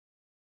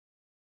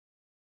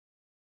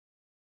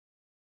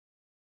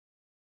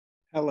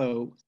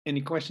Hello. Any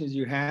questions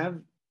you have?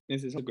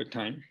 This is a good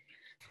time.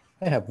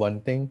 I have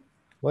one thing.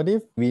 What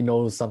if we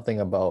know something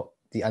about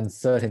the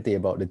uncertainty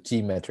about the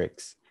G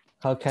matrix?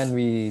 How can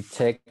we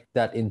take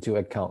that into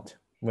account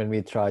when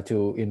we try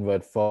to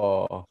invert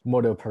for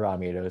model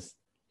parameters?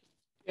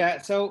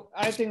 Yeah, so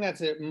I think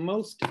that's a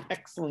most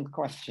excellent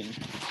question.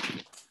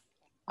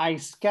 I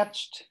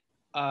sketched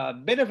a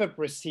bit of a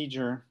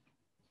procedure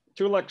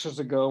 2 lectures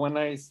ago,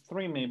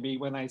 three maybe,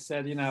 when I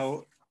said,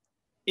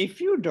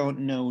 if you don't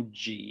know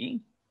G,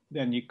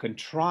 then you can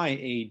try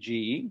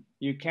AG,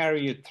 you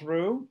carry it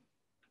through,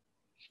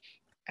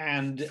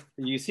 and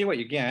you see what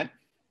you get.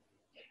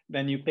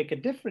 Then you pick a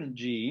different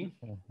G,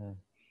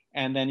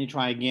 and then you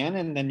try again,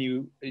 and then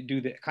you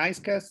do the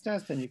chi-square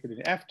test, and you can do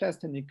the F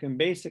test, and you can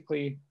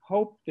basically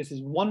hope this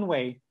is one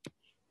way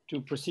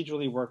to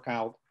procedurally work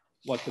out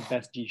what the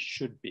best G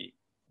should be.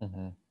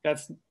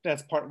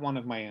 That's part one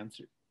of my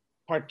answer.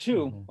 Part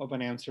two of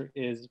an answer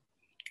is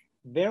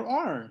there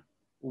are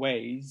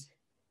ways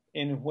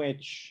in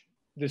which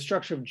the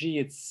structure of G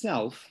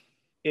itself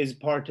is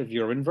part of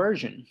your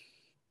inversion.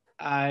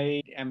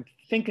 I am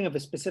thinking of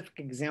a specific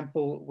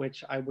example,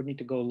 which I would need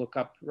to go look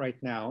up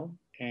right now,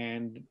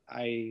 and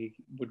I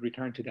would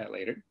return to that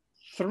later.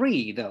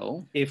 Three,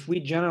 though, if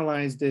we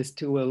generalize this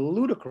to a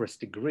ludicrous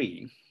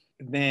degree,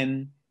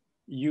 then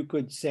you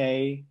could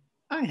say,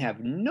 I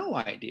have no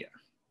idea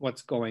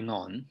what's going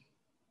on.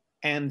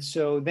 And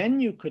so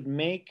then you could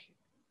make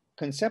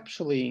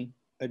conceptually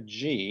a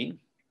G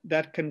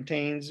that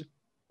contains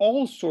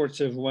all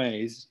sorts of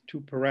ways to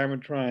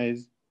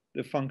parameterize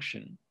the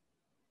function.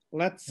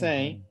 Let's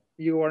say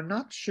you are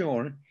not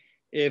sure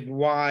if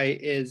y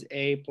is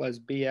a plus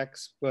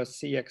bx plus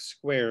cx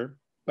squared,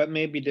 but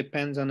maybe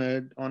depends on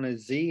a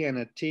z and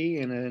a t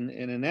and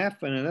an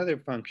f and another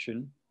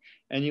function,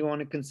 and you want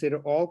to consider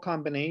all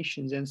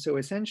combinations. And so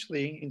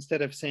essentially,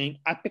 instead of saying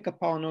I pick a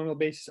polynomial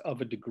basis of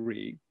a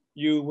degree,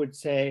 you would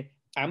say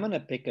I'm going to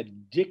pick a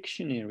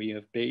dictionary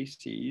of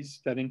bases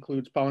that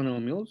includes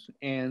polynomials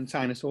and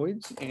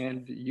sinusoids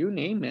and you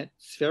name it,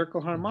 spherical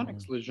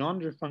harmonics,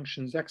 Legendre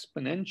functions,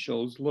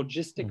 exponentials,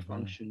 logistic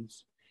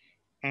functions,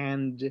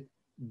 and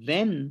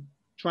then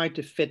try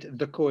to fit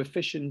the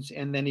coefficients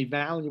and then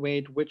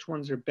evaluate which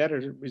ones are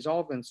better to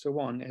resolve and so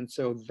on. And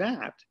so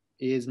that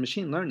is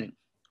machine learning,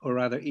 or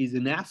rather is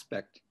an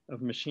aspect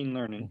of machine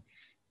learning,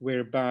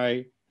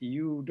 whereby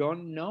you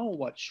don't know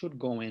what should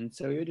go in,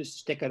 so you just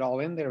stick it all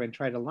in there and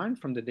try to learn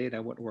from the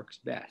data what works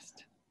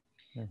best.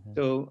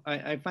 So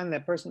I find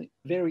that personally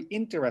very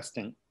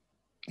interesting,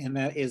 and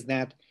that is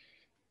that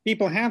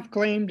people have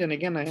claimed, and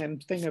again, I am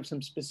thinking of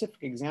some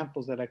specific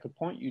examples that I could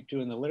point you to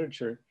in the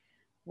literature,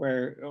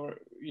 where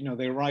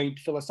they write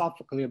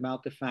philosophically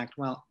about the fact,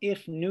 well,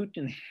 if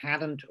Newton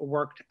hadn't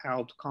worked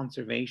out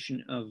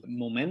conservation of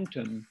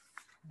momentum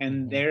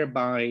and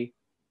thereby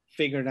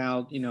figured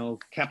out,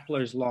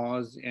 Kepler's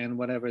laws and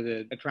whatever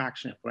the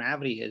attraction of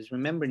gravity is.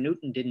 Remember,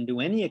 Newton didn't do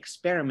any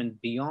experiment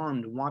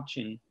beyond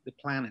watching the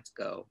planets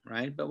go,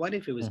 right? But what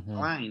if he was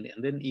blind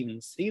and didn't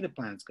even see the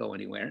planets go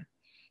anywhere,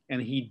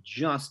 and he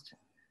just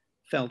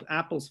felt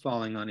apples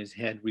falling on his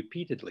head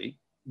repeatedly?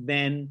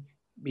 Then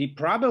he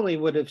probably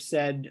would have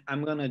said,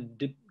 I'm going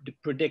to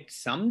predict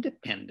some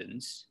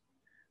dependence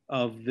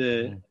of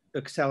the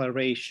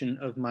acceleration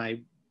of my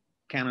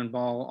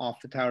cannonball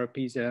off the Tower of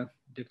Pisa,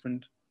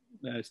 different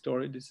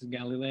story. This is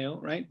Galileo,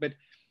 right? But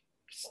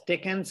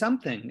stick in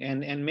something,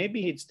 and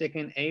maybe he'd stick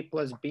in a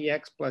plus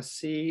bx plus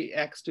c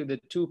x to the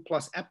 2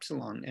 plus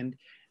epsilon. And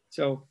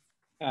so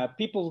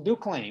people do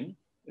claim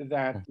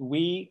that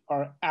we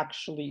are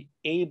actually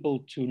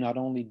able to not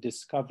only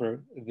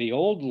discover the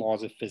old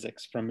laws of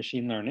physics from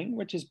machine learning,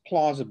 which is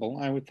plausible,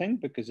 I would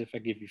think, because if I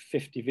give you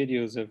 50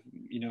 videos of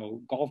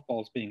golf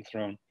balls being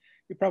thrown,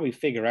 you probably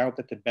figure out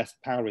that the best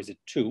power is at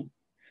 2.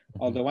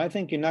 Although I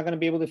think you're not going to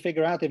be able to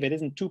figure out if it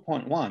isn't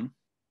 2.1.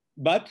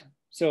 But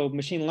so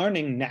machine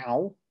learning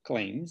now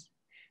claims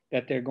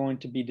that they're going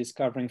to be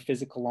discovering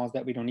physical laws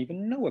that we don't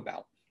even know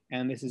about.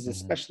 And this is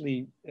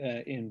especially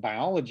in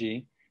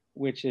biology,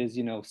 which is,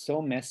 so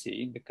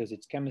messy because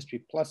it's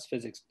chemistry plus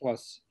physics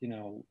plus,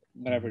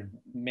 whatever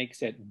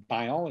makes it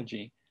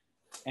biology.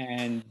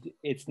 And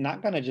it's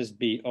not going to just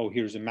be, oh,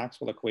 here's a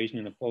Maxwell equation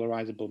in a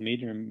polarizable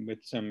medium with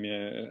some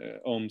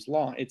Ohm's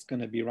law. It's going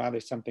to be rather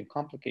something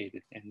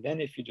complicated. And then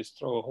if you just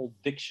throw a whole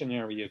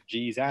dictionary of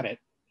G's at it,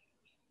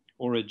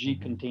 or a G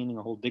containing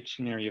a whole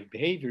dictionary of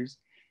behaviors,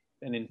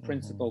 then in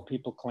principle,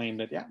 people claim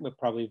that, yeah, we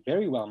probably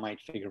very well might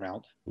figure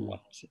out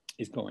what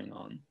is going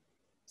on.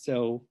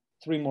 So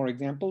 3 more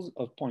examples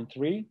of point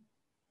 3.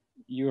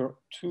 You're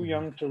too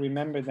young to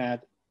remember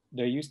that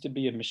there used to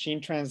be a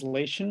machine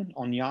translation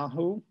on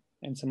Yahoo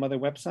and some other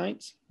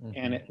websites,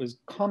 and it was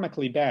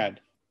comically bad.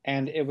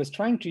 And it was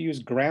trying to use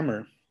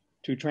grammar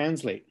to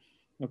translate,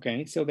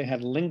 okay? So they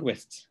had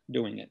linguists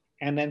doing it.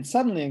 And then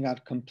suddenly it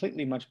got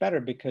completely much better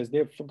because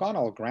they forgot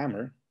all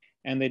grammar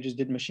and they just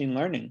did machine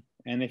learning.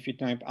 And if you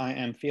type, I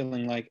am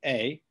feeling like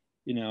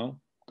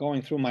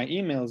going through my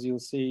emails, you'll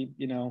see,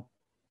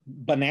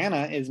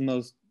 banana is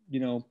most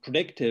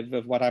predictive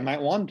of what I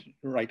might want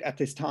right at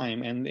this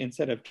time. And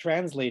instead of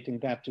translating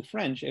that to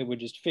French, it would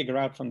just figure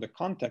out from the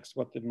context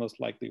what the most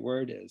likely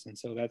word is. And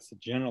so that's the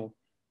general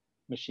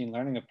machine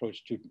learning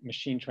approach to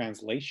machine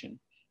translation,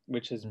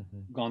 which has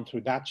gone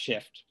through that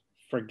shift.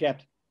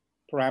 Forget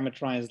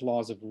parameterized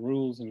laws of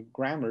rules and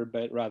grammar,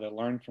 but rather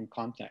learn from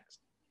context.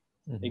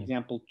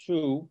 Example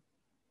 2,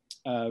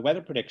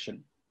 weather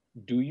prediction.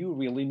 Do you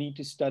really need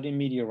to study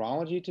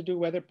meteorology to do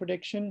weather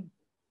prediction?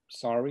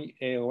 Sorry,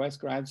 AOS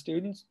grad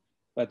students,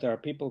 but there are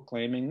people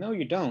claiming, no,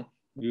 you don't.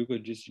 You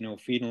could just,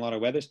 feed in a lot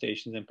of weather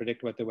stations and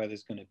predict what the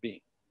weather's going to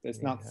be.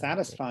 It's not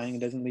satisfying. It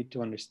doesn't lead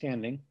to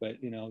understanding, but,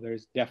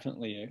 there's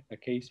definitely a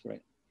case for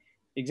it.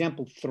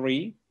 Example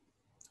 3,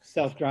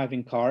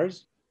 self-driving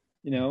cars,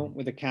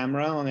 with a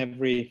camera on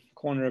every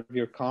corner of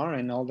your car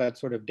and all that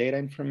sort of data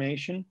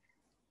information.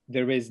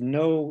 There is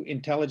no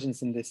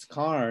intelligence in this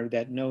car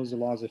that knows the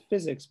laws of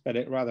physics, but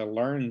it rather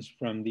learns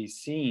from these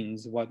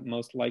scenes what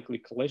most likely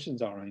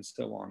collisions are and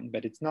so on.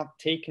 But it's not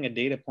taking a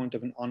data point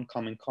of an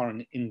oncoming car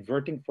and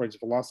inverting for its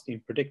velocity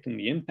and predicting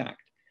the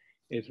impact.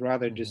 It's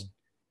rather just,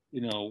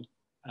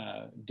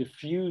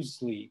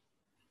 diffusely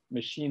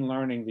machine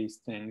learning these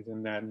things.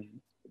 And then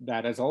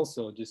that is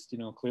also just,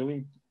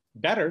 clearly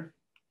better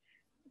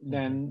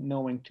than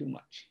knowing too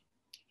much.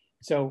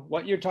 So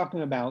what you're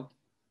talking about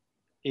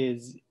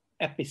is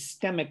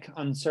epistemic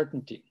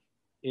uncertainty,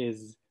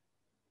 is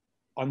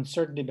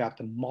uncertainty about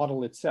the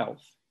model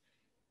itself.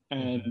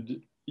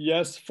 And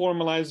yes,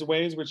 formalized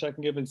ways, which I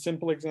can give in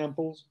simple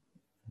examples,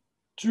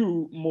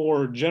 to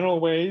more general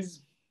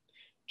ways,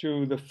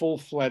 to the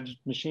full-fledged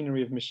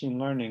machinery of machine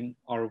learning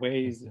are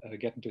ways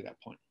getting to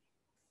that point.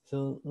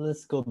 So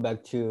let's go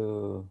back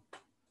to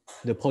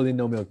the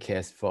polynomial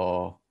case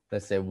for,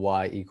 let's say,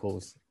 y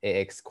equals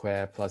ax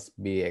squared plus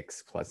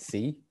bx plus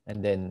c.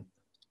 And then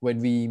when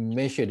we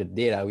measure the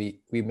data,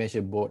 we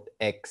measure both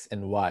x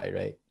and y,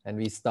 right? And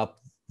we stuff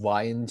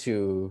y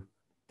into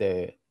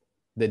the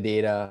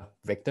data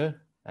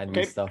vector, and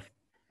we stuff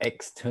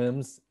x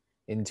terms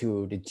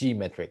into the G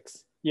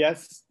matrix.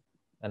 Yes.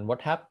 And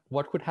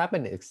what could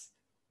happen is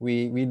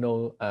we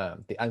know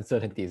the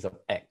uncertainties of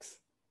x.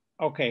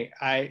 Okay,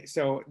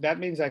 so that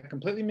means I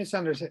completely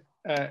misunderstood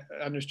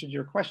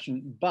your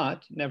question,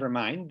 but never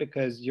mind,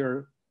 because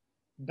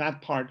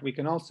that part we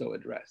can also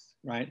address,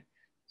 right?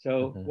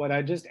 So what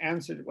I just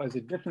answered was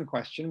a different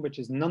question, which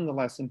is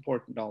nonetheless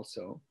important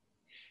also.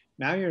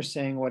 Now you're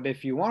saying, what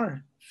if you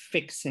are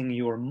fixing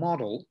your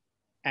model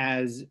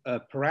as a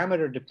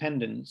parameter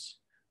dependence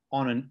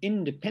on an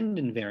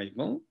independent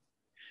variable,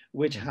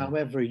 which,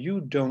 however,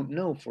 you don't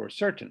know for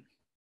certain?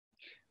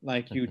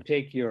 Like you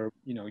take your,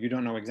 you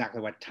don't know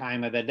exactly what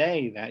time of the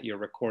day that you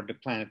record the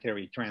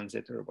planetary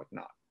transit or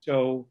whatnot.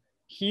 So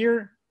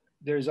here,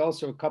 there's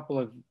also a couple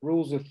of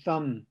rules of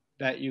thumb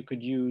that you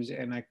could use.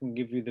 And I can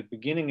give you the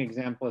beginning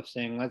example of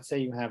saying, let's say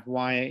you have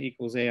y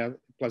equals a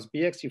plus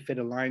bx, you fit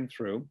a line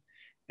through,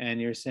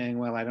 and you're saying,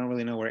 well, I don't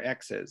really know where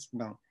x is.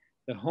 Well,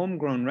 the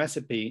homegrown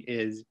recipe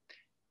is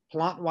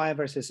plot y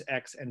versus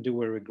x and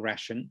do a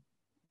regression.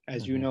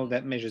 As you know,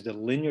 that measures the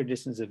linear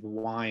distance of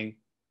y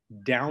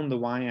down the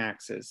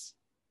y-axis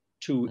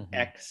to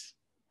x.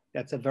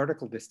 That's a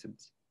vertical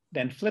distance.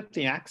 Then flip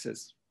the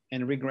axis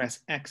and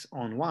regress x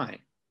on y.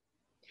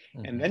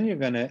 And then you're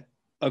going to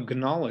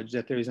acknowledge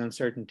that there is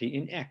uncertainty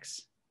in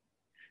x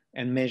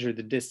and measure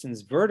the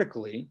distance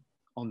vertically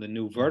on the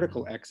new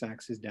vertical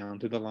x-axis down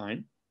to the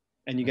line,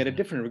 and you get a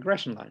different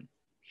regression line.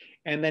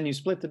 And then you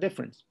split the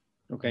difference,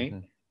 okay?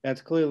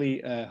 That's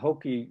clearly a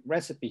hokey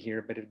recipe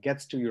here, but it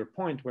gets to your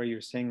point where you're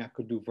saying I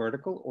could do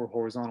vertical or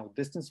horizontal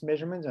distance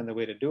measurements, and the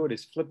way to do it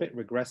is flip it,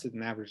 regress it,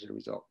 and average the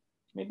result.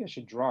 Maybe I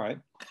should draw it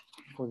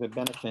for the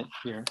benefit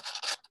here,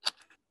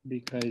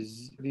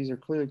 because these are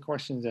clearly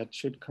questions that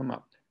should come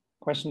up.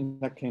 Question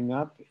that came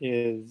up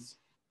is,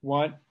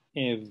 what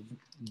if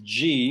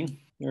G,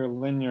 your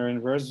linear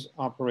inverse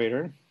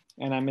operator,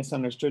 and I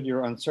misunderstood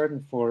your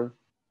uncertain for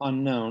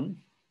unknown,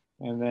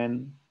 and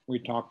then we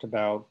talked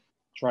about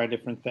try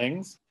different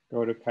things,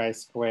 go to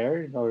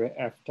chi-squared, go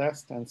to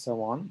f-test, and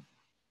so on,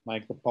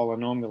 like the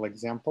polynomial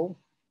example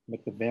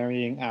with the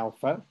varying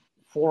alpha,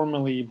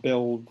 formally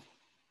build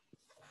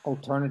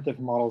alternative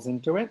models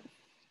into it.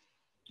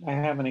 I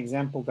have an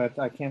example that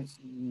I can't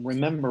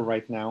remember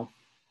right now,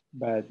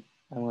 but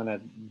I'm going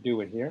to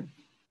do it here.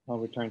 I'll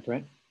return to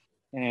it.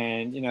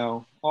 And,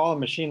 all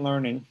machine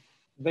learning,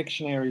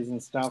 dictionaries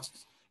and stuff,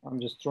 I'm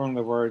just throwing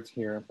the words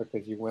here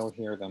because you will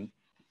hear them.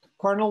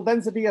 Kernel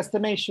density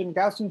estimation,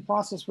 Gaussian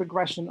process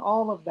regression,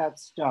 all of that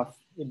stuff,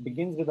 it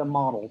begins with a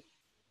model.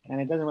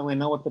 And it doesn't really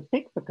know what to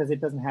pick because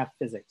it doesn't have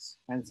physics.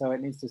 And so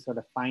it needs to sort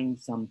of find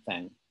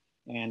something.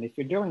 And if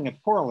you're doing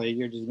it poorly,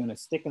 you're just going to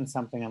stick in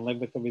something and live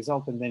with the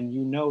result. And then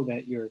you know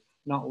that you're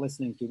not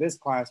listening to this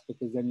class,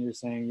 because then you're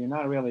saying you're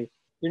not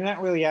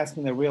really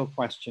asking the real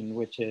question,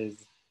 which is,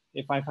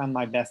 if I found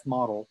my best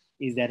model,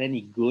 is that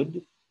any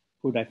good?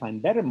 Could I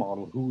find better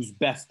model whose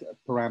best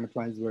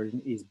parameterized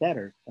version is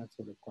better? That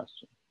sort of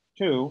question.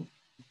 2,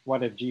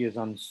 what if G is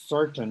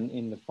uncertain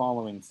in the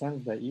following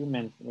sense that you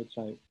meant, which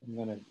I'm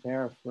going to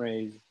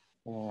paraphrase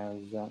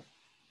as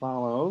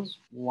follows.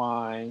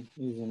 Y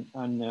is an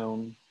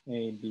unknown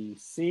A, B,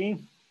 C,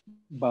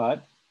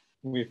 but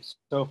we've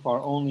so far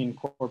only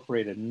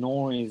incorporated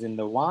noise in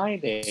the Y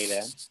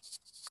data,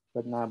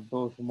 but not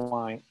both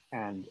Y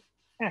and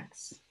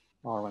X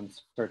are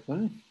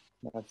uncertain.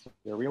 That's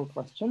the real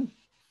question.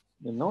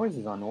 The noise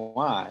is on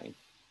Y.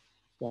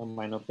 So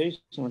my notation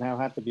would have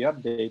had to be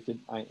updated,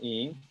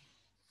 i.e.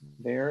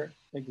 there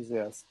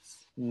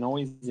exists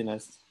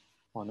noisiness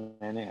on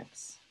an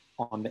X,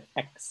 on the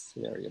X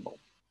variable.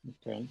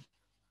 Okay,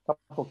 a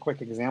couple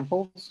quick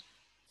examples.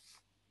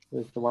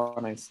 Here's the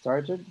one I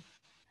started.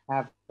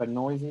 Have a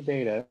noisy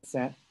data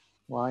set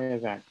Y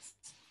of X.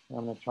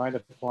 I'm going to try to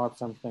plot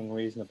something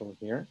reasonable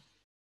here.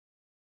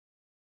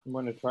 I'm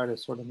going to try to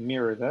sort of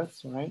mirror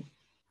this, right?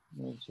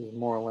 Which is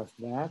more or less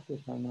that, if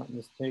I'm not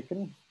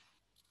mistaken.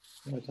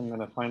 Which I'm going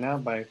to find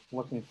out by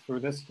looking through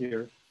this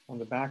here on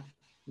the back,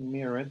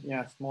 mirror it.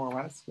 Yes, more or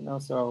less, you know,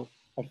 so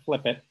I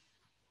flip it.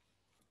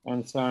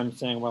 And so I'm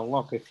saying, well,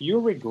 look, if you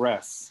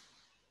regress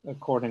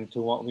according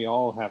to what we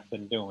all have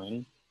been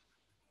doing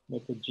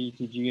with the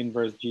GTG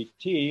inverse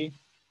GT,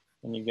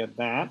 and you get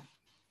that,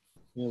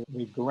 you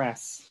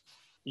regress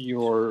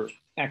your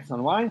X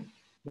on Y,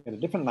 you get a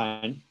different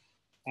line.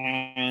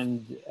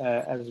 And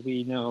as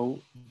we know,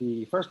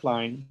 the first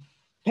line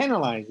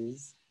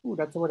penalizes, ooh,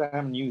 that's a word I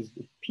haven't used,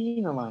 it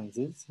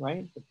penalizes,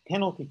 right? The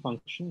penalty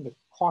function, the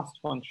cost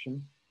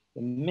function,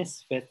 the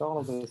misfit, all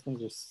of those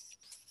things are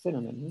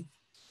synonyms.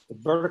 The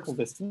vertical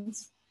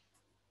distance,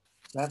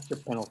 that's your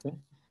penalty.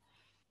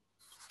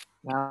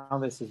 Now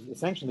this is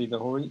essentially the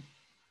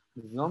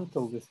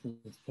horizontal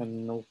distance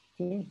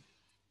penalty,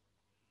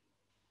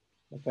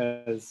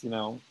 because, you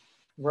know,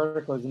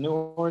 vertical is a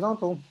new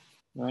horizontal,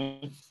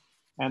 right?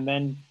 And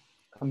then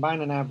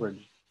combine an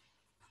average.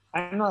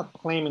 I'm not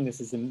claiming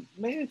this is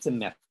maybe it's a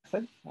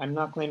method. I'm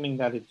not claiming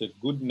that it's a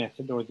good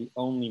method or the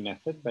only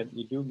method, but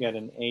you do get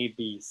an A,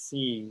 B,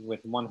 C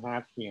with one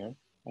half here.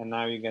 And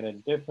now you get a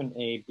different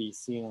A, B,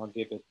 C, and I'll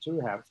give it two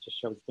halves to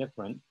show it's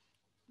different.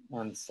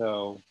 And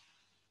so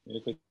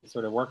you could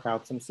sort of work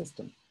out some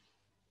system.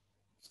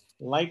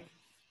 Like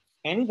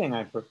anything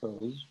I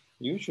propose,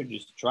 you should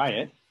just try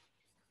it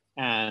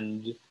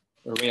and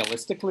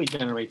realistically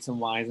generate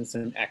some Y's and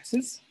some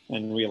X's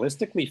and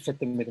realistically fit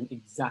them with an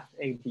exact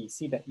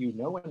ABC that you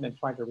know, and then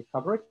try to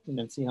recover it and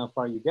then see how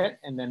far you get.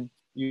 And then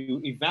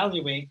you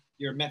evaluate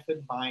your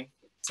method by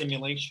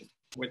simulation,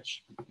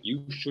 which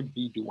you should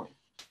be doing.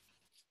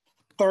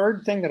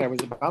 Third thing that I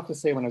was about to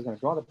say when I was going to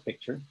draw the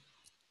picture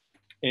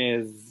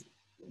is,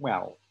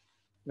 well,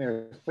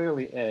 there's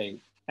clearly a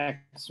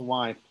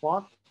XY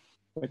plot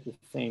with the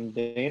same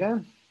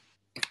data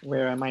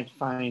where I might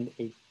find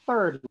a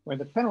third where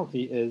the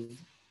penalty is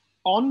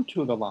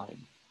onto the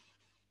line,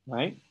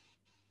 right?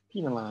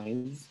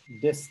 Penalize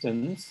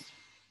distance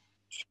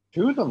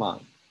to the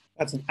line.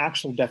 That's an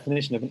actual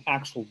definition of an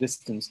actual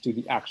distance to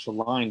the actual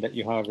line that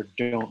you, however,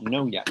 don't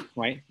know yet,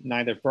 right?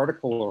 Neither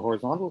vertical or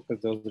horizontal,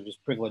 because those are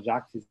just privileged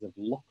axes of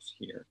looks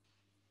here.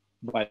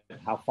 But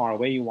how far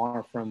away you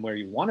are from where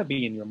you want to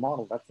be in your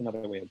model, that's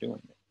another way of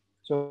doing it.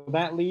 So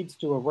that leads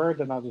to a word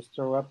that I'll just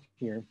throw up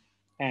here,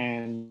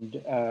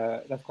 and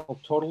that's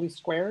called totally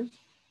squares.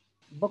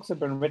 Books have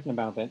been written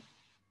about it.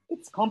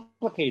 It's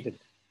complicated.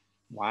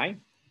 Why?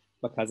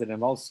 Because it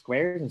involves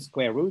squares and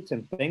square roots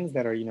and things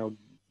that are, you know,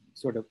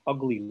 sort of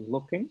ugly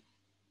looking.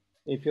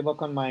 If you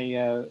look on my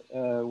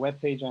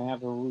webpage, I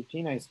have a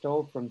routine I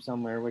stole from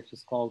somewhere, which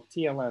is called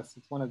TLS.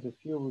 It's one of the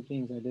few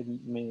routines I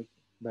didn't make,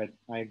 but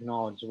I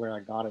acknowledge where I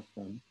got it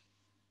from.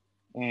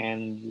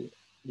 And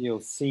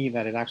you'll see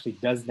that it actually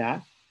does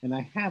that. And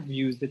I have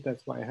used it.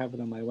 That's why I have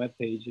it on my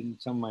webpage and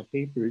some of my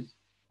papers.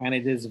 And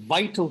it is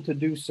vital to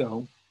do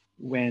so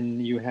when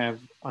you have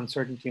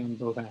uncertainty on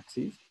both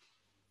axes.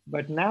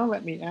 But now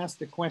let me ask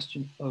the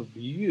question of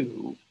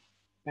you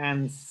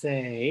and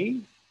say,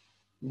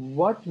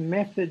 what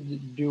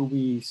method do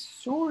we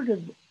sort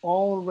of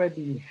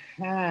already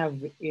have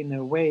in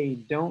a way,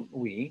 don't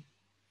we,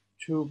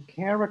 to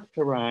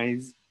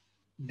characterize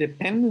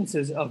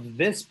dependencies of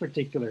this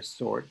particular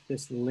sort,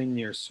 this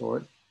linear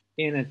sort,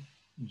 in a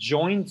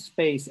joint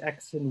space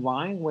X and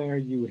Y where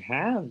you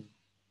have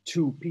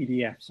two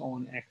PDFs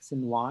on X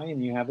and Y,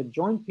 and you have a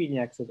joint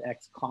PDX of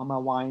X comma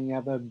Y, and you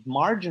have a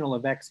marginal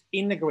of X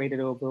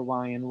integrated over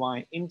Y and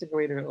Y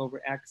integrated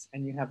over X,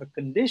 and you have a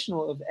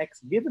conditional of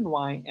X given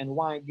Y and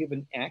Y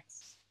given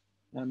X.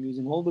 I'm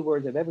using all the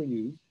words I've ever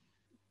used.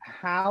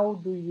 How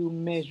do you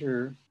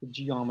measure the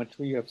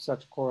geometry of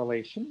such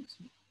correlations?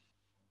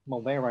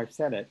 Well, there I've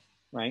said it,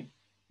 right?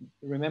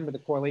 Remember the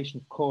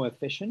correlation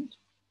coefficient,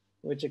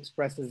 which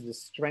expresses the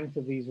strength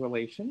of these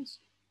relations.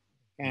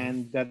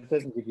 And that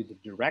doesn't give you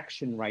the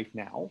direction right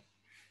now,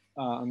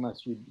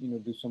 unless you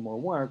do some more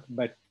work.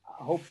 But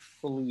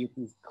hopefully it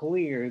is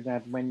clear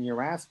that when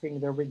you're asking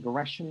the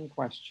regression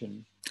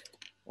question,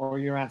 or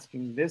you're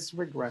asking this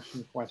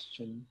regression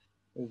question,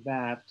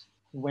 that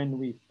when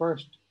we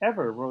first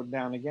ever wrote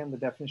down again the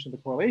definition of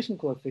the correlation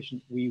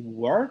coefficient, we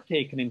were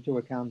taking into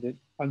account the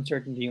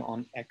uncertainty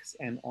on X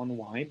and on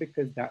Y,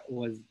 because that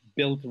was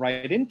built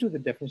right into the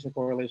definition of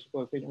correlation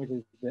coefficient, which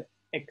is the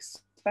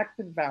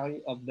expected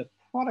value of the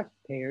product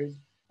pairs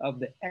of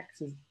the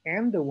x's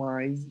and the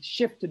y's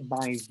shifted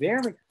by their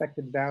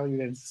expected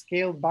value and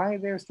scaled by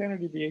their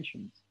standard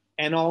deviations,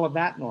 and all of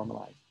that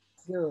normalized.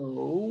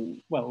 So,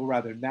 well,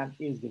 rather, that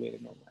is the way to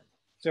normalize.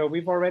 So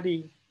we've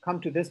already come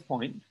to this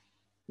point,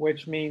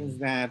 which means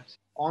that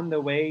on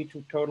the way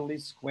to total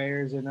least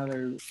squares and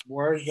other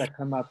words that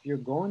come up, you're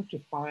going to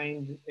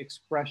find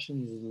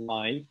expressions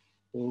like,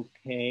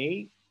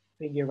 okay,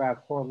 figure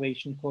out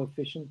correlation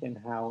coefficient and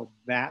how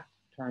that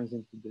turns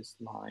into this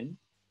line.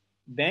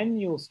 Then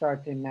you'll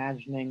start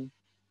imagining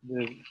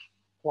the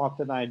plot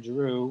that I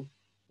drew,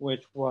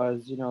 which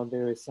was,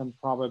 there is some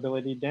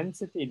probability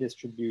density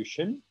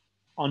distribution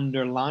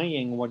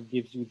underlying what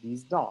gives you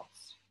these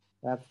dots.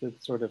 That's the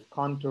sort of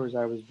contours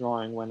I was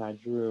drawing when I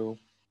drew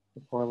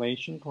the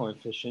correlation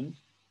coefficient.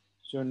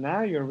 So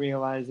now you're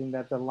realizing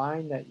that the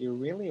line that you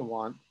really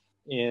want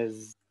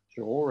is,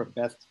 sure, a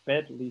best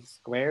fit, least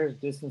squares,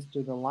 distance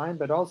to the line,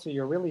 but also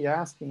you're really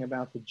asking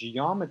about the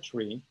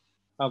geometry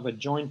of a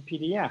joint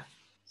PDF.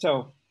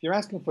 So if you're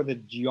asking for the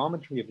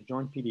geometry of a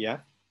joint PDF,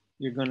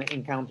 you're going to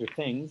encounter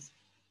things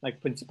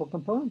like principal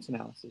components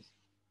analysis.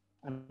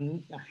 I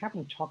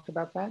haven't talked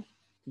about that.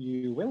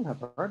 You will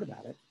have heard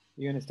about it.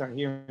 You're going to start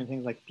hearing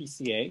things like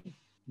PCA,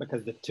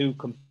 because the two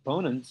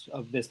components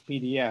of this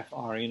PDF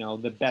are,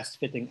 the best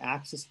fitting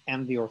axis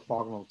and the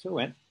orthogonal to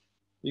it.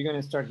 You're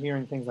going to start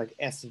hearing things like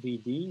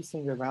SVD,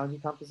 singular value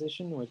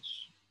composition,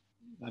 which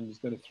I'm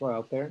just going to throw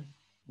out there,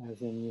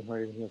 as in you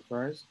heard it here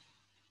first.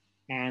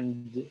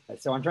 And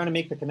so I'm trying to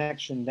make the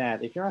connection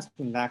that if you're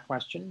asking that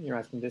question, you're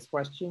asking this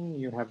question,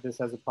 you have this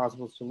as a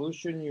possible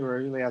solution, you're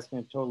really asking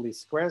a totally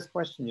squares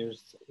question,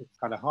 it's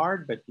kind of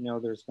hard, but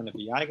there's going to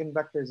be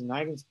eigenvectors and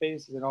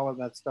eigenspaces and all of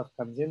that stuff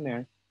comes in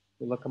there.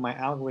 You look at my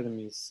algorithm,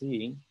 you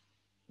see,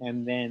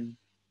 and then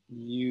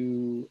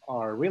you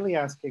are really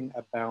asking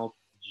about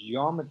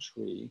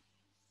geometry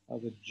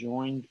of a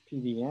joined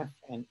PDF.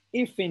 And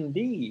if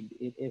indeed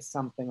it is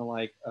something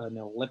like an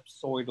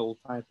ellipsoidal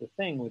type of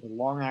thing with a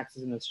long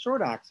axis and a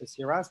short axis,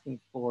 you're asking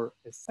for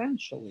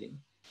essentially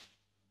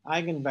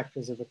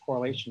eigenvectors of a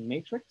correlation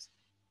matrix.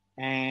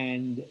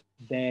 And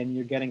then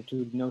you're getting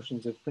to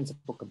notions of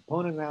principal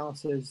component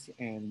analysis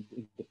and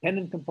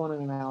dependent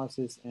component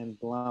analysis and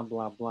blah,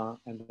 blah, blah.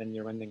 And then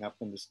you're ending up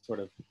in this sort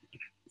of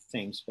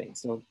same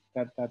space. So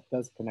that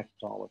does connect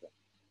to all of it.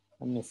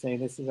 I'm going to say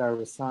this is our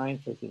assign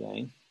for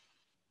today.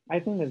 I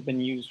think that's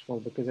been useful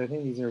because I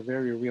think these are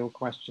very real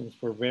questions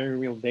for very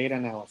real data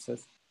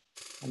analysis.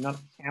 I'm not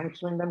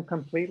answering them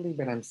completely,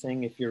 but I'm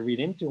saying if you read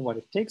into what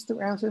it takes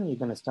to answer them, you're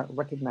going to start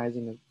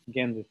recognizing,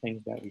 again, the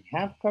things that we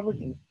have covered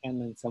and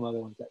then some other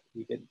ones that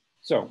we didn't.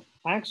 So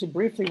I actually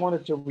briefly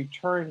wanted to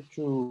return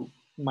to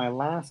my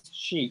last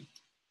sheet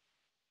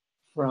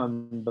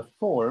from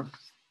before.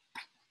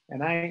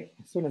 And as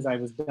soon as I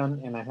was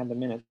done and I had the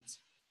minutes,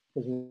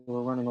 because we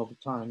were running over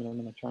time and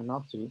I'm going to try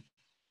not to,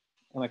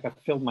 I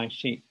filled my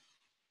sheet.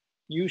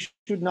 You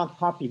should not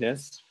copy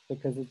this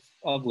because it's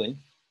ugly.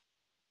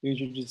 You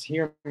should just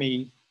hear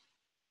me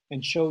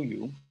and show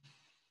you.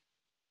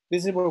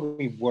 This is where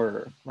we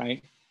were,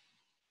 right?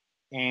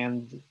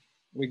 And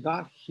we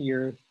got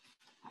here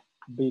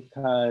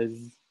because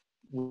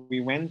we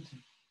went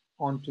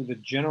onto the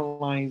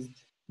generalized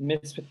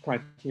misfit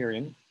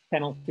criterion,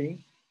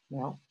 penalty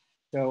now.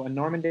 So a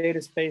Norman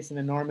data space and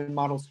a Norman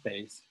model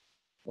space,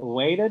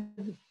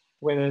 weighted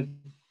with a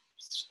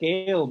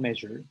scale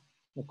measure,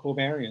 the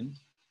covariance,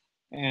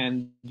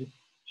 and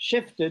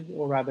shifted,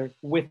 or rather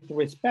with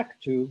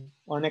respect to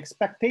an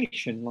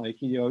expectation, like,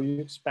 you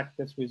expect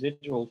this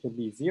residual to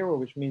be 0,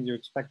 which means you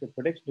expect the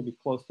prediction to be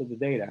close to the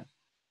data.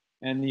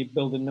 And you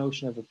build a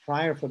notion of a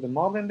prior for the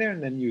model in there,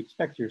 and then you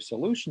expect your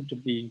solution to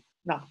be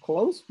not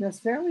close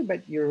necessarily,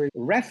 but you're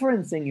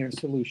referencing your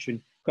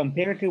solution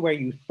compared to where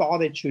you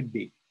thought it should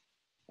be.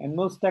 And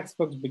most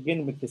textbooks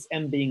begin with this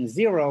M being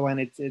 0, and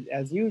it's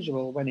as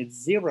usual, when it's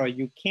 0,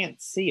 you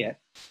can't see it.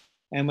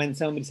 And when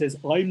somebody says,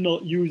 I'm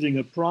not using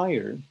a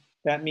prior,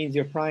 that means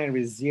your prior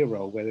is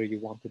 0, whether you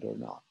want it or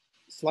not.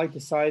 Slight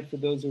aside for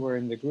those who are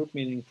in the group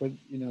meeting, for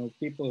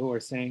people who are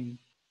saying,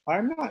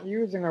 I'm not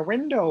using a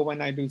window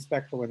when I do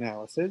spectral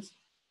analysis.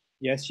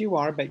 Yes, you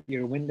are, but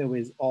your window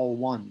is all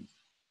ones,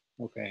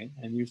 okay?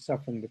 And you're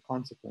suffering the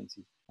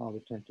consequences. I'll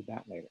return to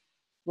that later.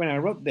 When I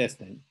wrote this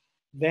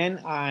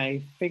then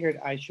I figured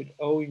I should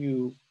owe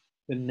you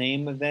the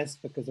name of this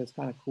because it's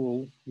kind of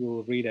cool. You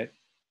will read it.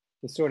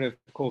 The sort of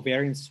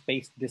covariance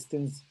space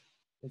distance,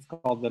 it's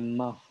called the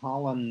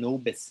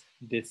Mahalanobis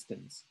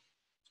distance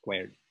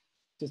squared.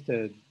 Just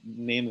a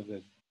name of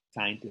a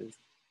scientist,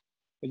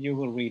 but you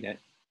will read it.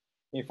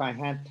 If I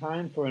had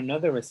time for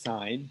another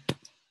aside,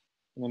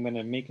 and I'm going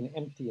to make an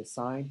empty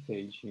aside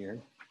page here.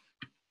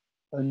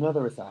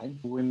 Another aside,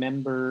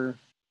 remember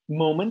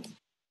moment.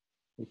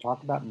 We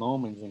talked about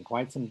moments in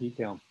quite some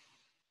detail.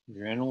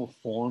 General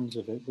forms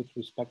of it with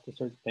respect to a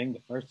certain thing, the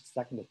first, the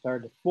second, the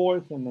third, the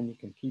fourth, and then you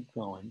can keep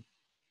going.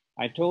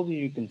 I told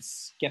you can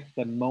skip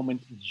the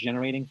moment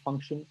generating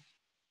function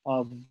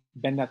of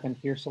Bendat and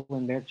Pearsall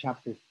in their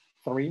chapter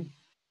 3.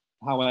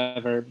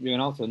 However, you can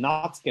also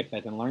not skip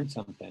it and learn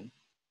something.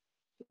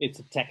 It's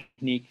a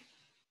technique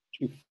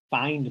to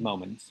find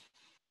moments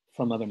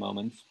from other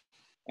moments.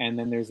 And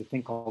then there's a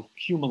thing called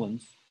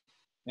cumulance.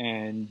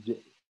 And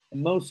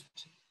most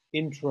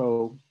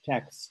intro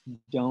texts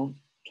don't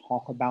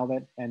talk about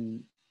it.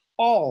 And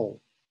all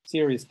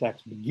serious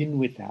texts begin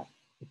with that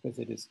because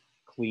it is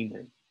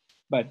cleaner.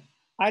 But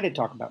I did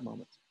talk about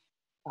moments.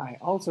 I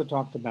also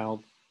talked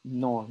about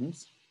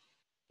norms.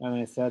 And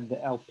I said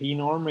the LP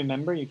norm,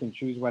 remember, you can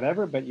choose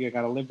whatever, but you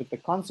got to live with the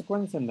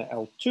consequence. And the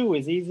L2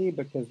 is easy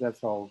because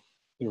that's all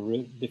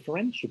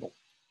differentiable,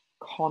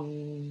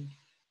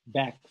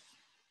 convex,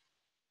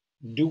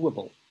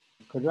 doable.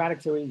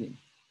 Quadratics are easy.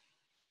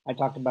 I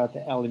talked about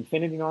the L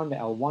infinity norm, the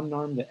L1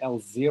 norm, the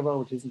L0,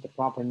 which isn't the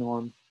proper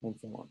norm, and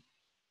so on.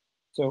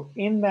 So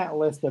in that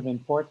list of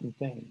important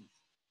things,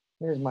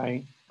 here's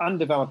my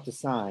undeveloped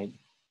aside,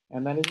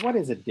 and that is, what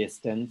is a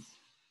distance?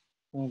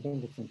 And I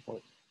think it's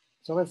important.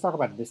 So let's talk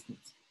about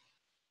distance.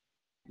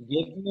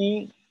 Give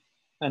me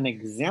an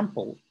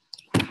example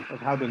of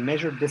how to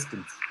measure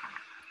distance.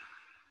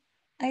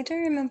 I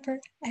don't remember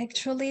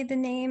actually the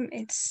name.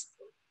 It's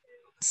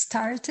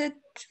started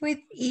with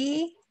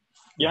E.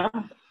 Yeah,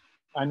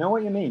 I know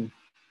what you mean.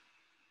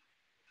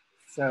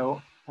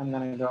 So I'm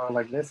going to go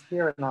like this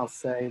here, and I'll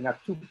say that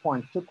 2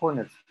 points, 2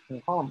 coordinates.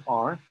 We'll call them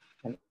R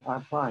and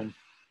R prime.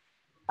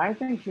 I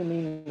think you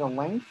mean the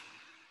length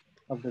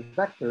of the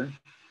vector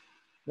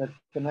that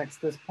connects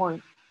this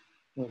point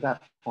with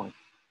that point,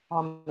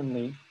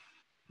 commonly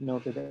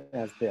noted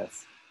as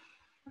this.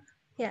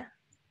 Yeah.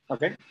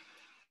 Okay.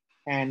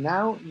 And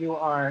now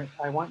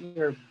I want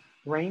your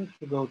brain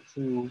to go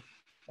to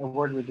a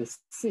word with the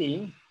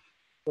C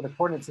for the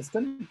coordinate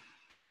system.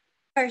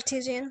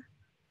 Cartesian.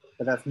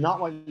 But that's not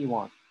what you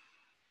want.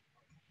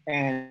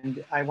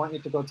 And I want you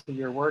to go to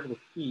your word with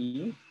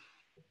E.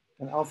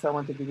 And also I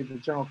want to give you the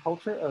general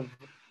culture of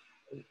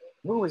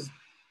who is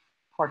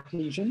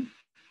Cartesian.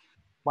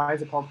 Why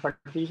is it called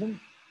Cartesian?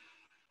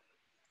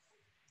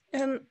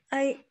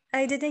 I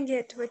didn't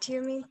get what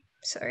you mean.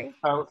 Sorry.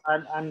 Oh,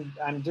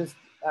 I'm just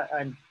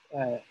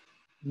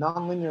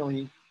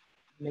non-linearly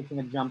making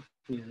a jump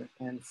here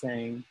and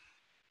saying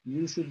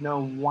you should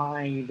know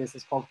why this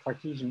is called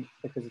Cartesian,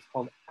 because it's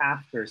called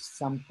after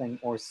something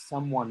or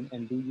someone.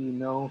 And do you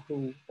know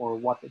who or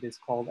what it is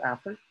called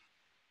after?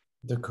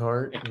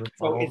 Descartes.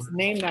 So it's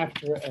named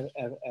after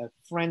a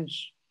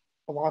French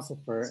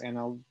philosopher, and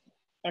I'll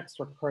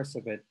extra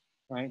cursive it,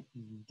 right?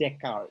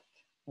 Descartes,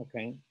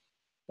 okay?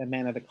 The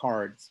man of the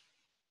cards.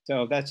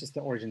 So that's just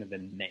the origin of the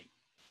name.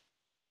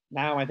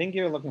 Now, I think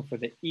you're looking for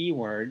the E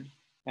word,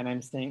 and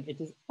I'm saying it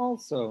is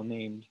also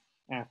named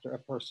after a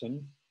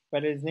person,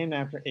 but it is named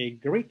after a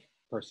Greek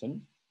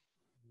person.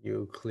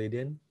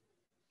 Euclidean.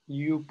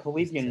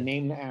 Euclidean,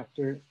 named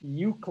after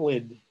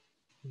Euclid.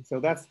 So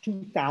that's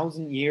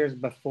 2,000 years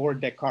before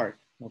Descartes,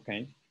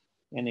 okay?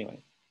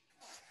 Anyway,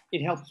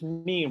 it helps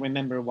me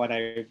remember what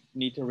I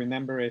need to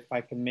remember if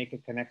I can make a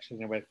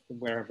connection with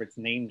wherever it's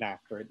named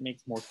after. It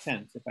makes more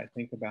sense if I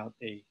think about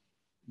a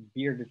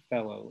bearded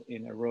fellow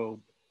in a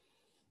robe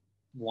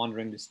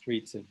wandering the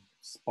streets of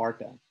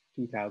Sparta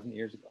 2,000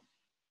 years ago.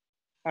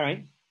 All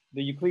right,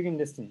 the Euclidean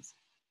distance.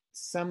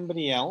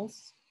 Somebody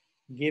else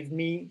give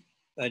me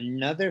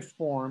another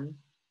form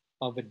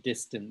of a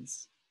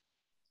distance.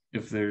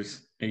 If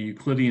there's a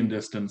Euclidean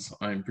distance,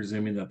 I'm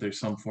presuming that there's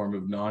some form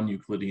of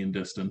non-Euclidean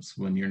distance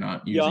when you're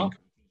not using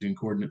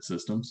coordinate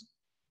systems.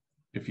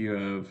 If you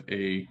have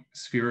a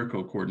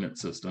spherical coordinate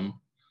system,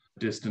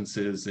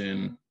 distances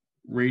in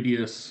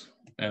radius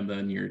and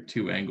then your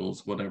 2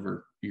 angles,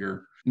 whatever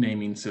your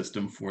naming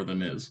system for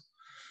them is.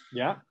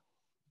 Yeah,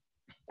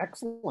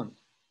 excellent.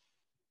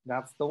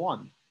 That's the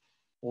one.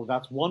 Well,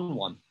 that's 1,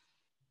 1.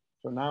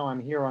 So now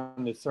I'm here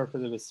on the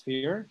surface of a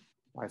sphere.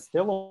 I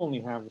still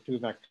only have 2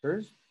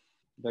 vectors.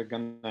 They're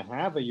going to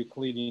have a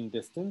Euclidean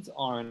distance,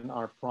 R and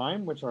R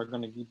prime, which are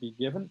going to be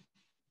given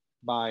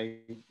by,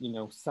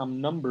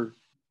 some number.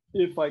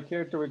 If I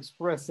care to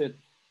express it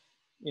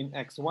in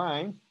X,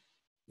 Y,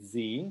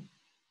 Z,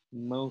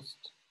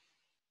 most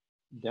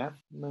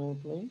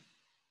definitely.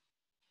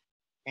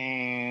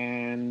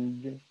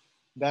 And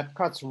that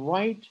cuts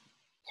right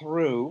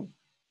through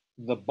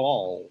the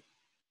ball,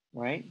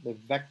 right? The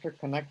vector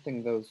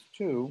connecting those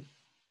two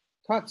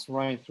cuts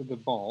right through the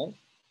ball.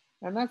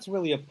 And that's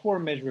really a poor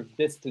measure of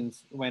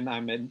distance when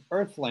I'm an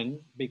earthling,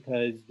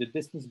 because the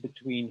distance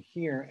between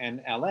here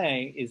and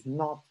LA is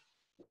not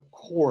a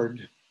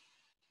chord,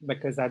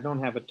 because I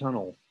don't have a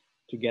tunnel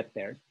to get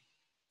there.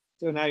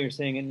 So now you're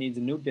saying it needs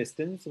a new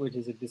distance, which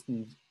is a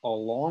distance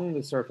along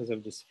the surface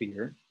of the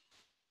sphere.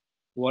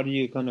 What are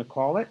you going to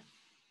call it?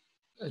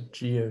 A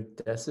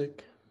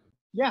geodesic?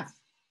 Yes,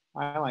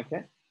 I like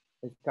it.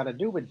 It's got to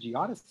do with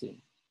geodesy.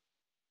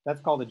 That's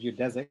called a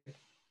geodesic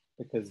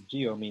because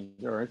geo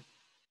means earth,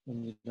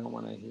 and you don't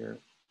want to hear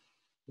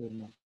the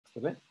next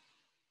of it.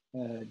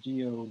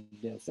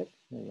 Geodesic,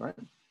 there you are.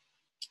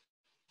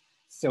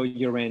 So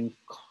you're in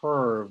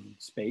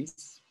curved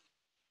space.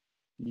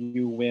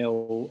 You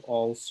will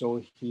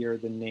also hear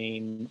the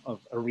name of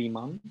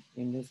Riemann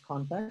in this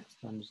context.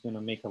 I'm just going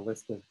to make a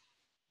list of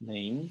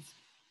names.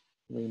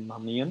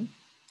 Riemannian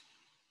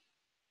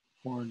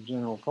for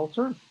general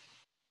culture.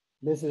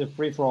 This is a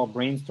free-for-all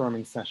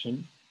brainstorming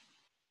session.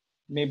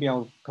 Maybe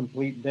I'll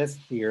complete this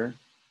here.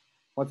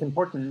 What's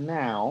important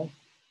now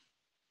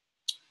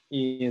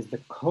is the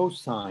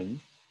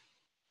cosine.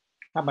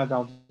 How about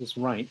I'll just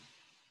write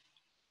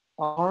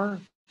r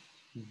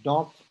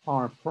dot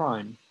r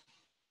prime.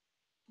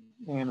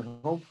 And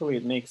hopefully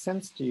it makes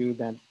sense to you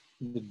that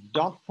the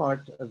dot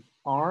product of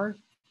r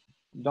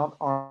dot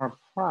r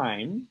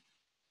prime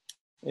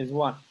is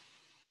what?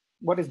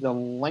 What is the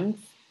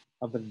length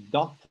of the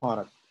dot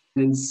product?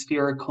 In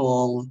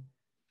spherical,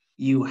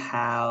 you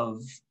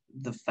have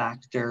the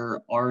factor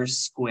r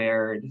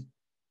squared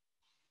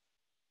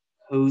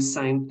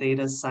cosine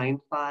theta sine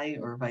phi,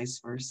 or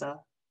vice versa.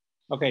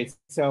 Okay,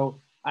 so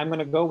I'm going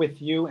to go with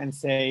you and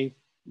say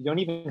you don't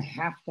even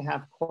have to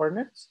have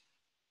coordinates,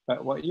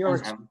 but what you're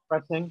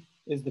expressing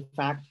is the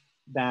fact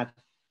that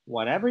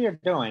whatever you're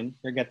doing,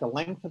 you get the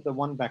length of the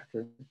one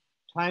vector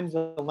times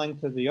the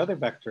length of the other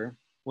vector,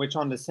 which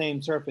on the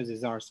same surface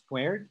is r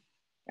squared,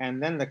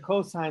 and then the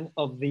cosine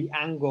of the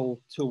angle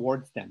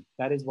towards them.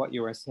 That is what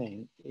you are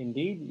saying.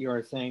 Indeed, you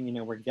are saying, you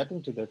know, we're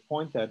getting to the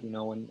point that, you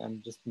know, and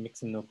I'm just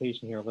mixing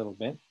notation here a little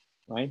bit,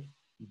 right?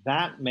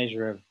 That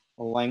measure of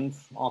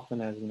length,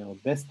 often as, you know,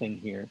 this thing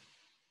here,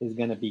 is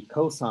going to be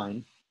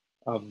cosine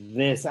of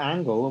this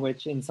angle,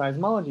 which in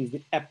seismology is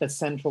the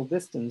epicentral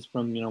distance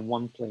from, you know,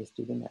 one place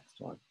to the next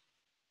one.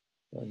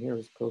 So here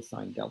is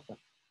cosine delta.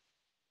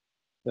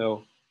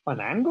 So an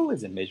angle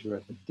is a measure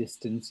of the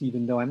distance,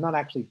 even though I'm not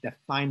actually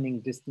defining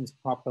distance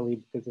properly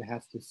because it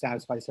has to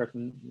satisfy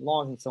certain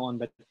laws and so on,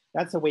 but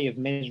that's a way of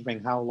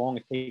measuring how long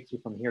it takes you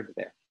from here to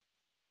there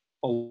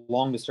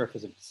along the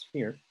surface of the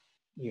sphere.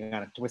 You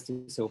gotta twist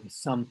this over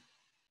some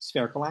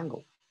spherical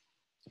angle.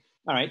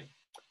 All right,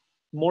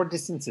 more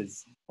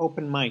distances.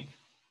 Open mic.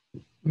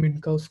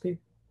 Minkowski.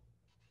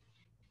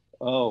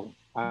 Oh,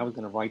 I was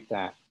gonna write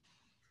that,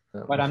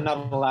 but I'm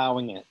not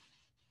allowing it.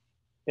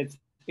 It's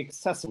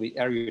excessively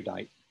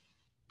erudite.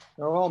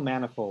 They're all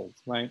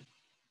manifolds, right?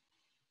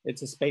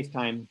 It's a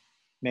space-time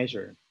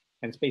measure,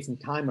 and space and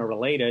time are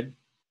related,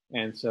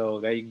 and so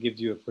that gives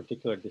you a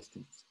particular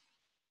distance.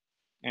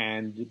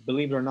 And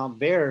believe it or not,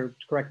 there,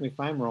 correct me if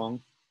I'm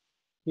wrong,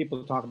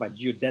 people talk about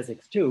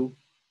geodesics too.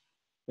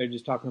 They're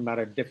just talking about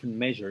a different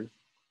measure,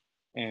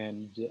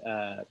 and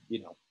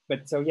you know.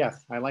 But so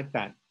yes, I like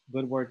that.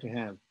 Good word to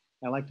have.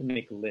 I like to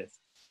make a list.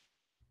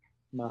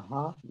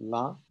 Maha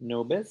la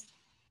nobis.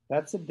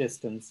 That's a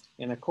distance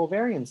in a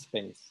covariant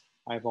space.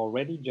 I've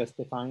already just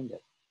defined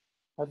it.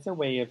 That's a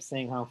way of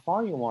saying how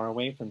far you are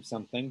away from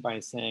something by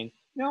saying,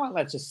 you know what,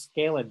 let's just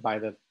scale it by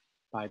the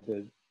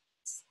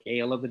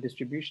scale of the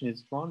distribution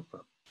it's drawn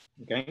from.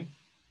 Okay,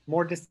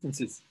 more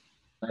distances.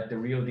 Like the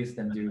real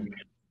distance you,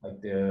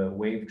 like the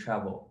wave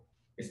travel.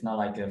 It's not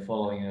like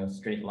following a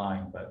straight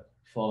line, but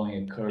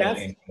following a curve.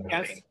 Yes,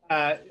 yes.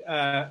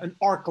 An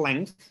arc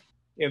length,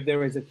 if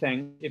there is a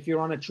thing. If you're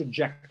on a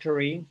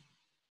trajectory,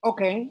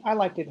 okay, I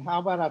like it. How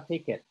about I'll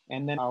take it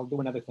and then I'll do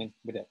another thing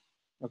with it.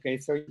 Okay,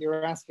 so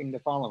you're asking the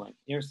following.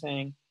 You're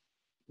saying,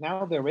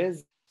 now there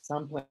is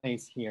some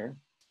place here.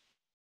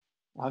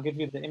 I'll give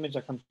you the image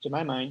that comes to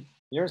my mind.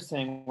 You're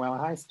saying, well,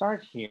 I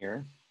start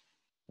here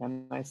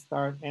and I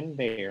start in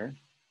there,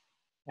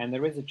 and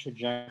there is a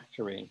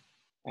trajectory.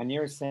 And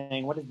you're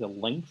saying, what is the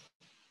length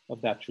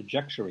of that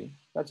trajectory?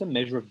 That's a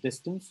measure of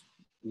distance,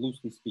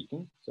 loosely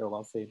speaking. So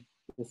I'll say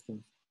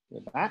distance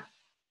with that.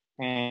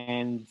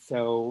 And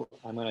so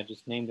I'm going to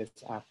just name this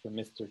after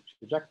Mr.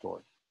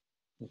 Trajector.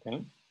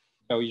 Okay.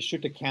 So you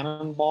shoot a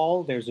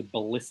cannonball, there's a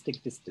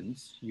ballistic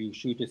distance. You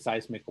shoot a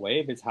seismic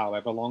wave, it's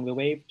however long the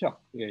wave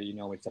took. You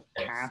know, it's a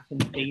path in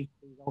space,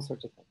 all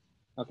sorts of things.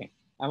 Okay.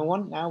 I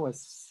want now a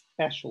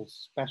special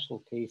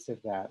case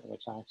of that,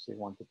 which I actually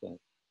wanted to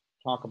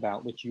talk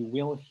about, which you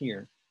will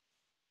hear.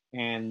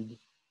 And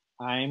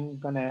I'm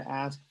going to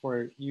ask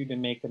for you to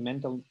make a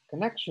mental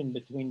connection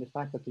between the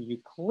fact that the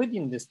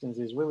Euclidean distance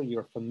is really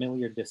your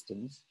familiar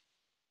distance.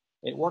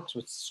 It works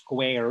with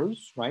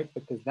squares, right?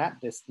 Because that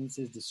distance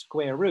is the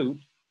square root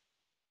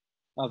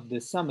of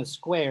the sum of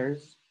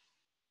squares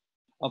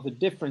of the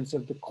difference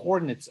of the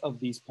coordinates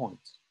of these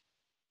points.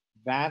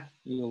 That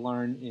you'll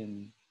learn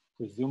in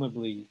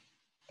presumably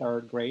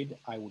 3rd grade,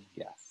 I would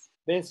guess.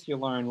 This you'll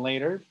learn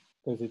later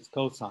because it's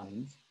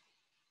cosines.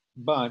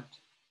 But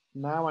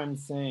now I'm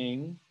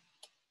saying,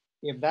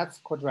 if that's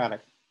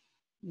quadratic,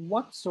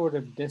 what sort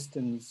of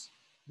distance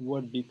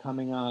would be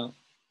coming out?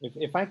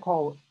 If I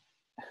call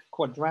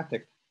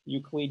quadratic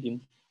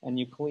Euclidean and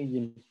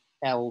Euclidean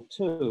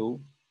L2,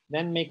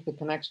 then make the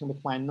connection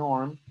with my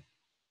norm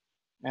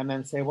and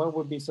then say what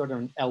would be sort of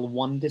an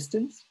L1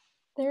 distance?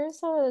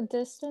 There's a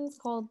distance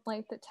called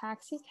like the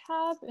taxi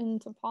cab in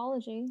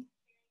topology.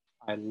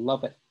 I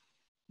love it.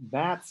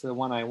 That's the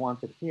one I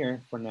wanted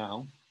here for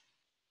now.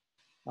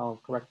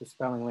 I'll correct the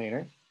spelling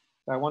later.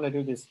 So I want to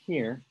do this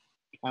here.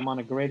 I'm on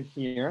a grid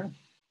here.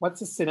 What's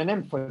a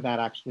synonym for that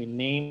actually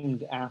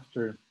named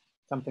after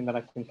something that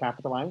I can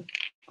capitalize?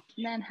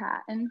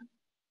 Manhattan,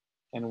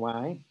 And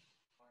why?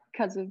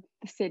 because of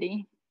the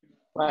city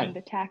Right. and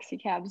the taxi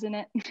cabs in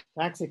it.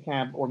 Taxi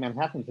cab or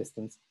Manhattan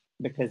distance,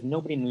 because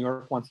nobody in New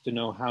York wants to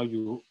know how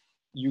you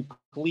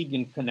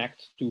Euclidean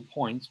connect 2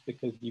 points,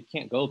 because you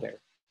can't go there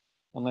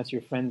unless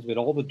you're friends with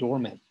all the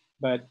doormen.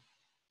 But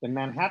the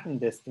Manhattan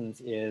distance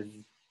is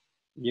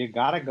you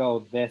gotta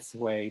go this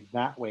way,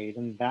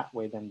 then that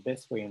way, then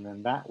this way, and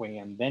then that way,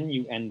 and then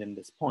you end in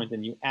this point,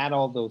 and you add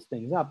all those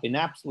things up in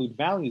absolute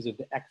values of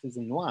the x's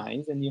and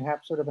y's, and you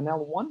have sort of an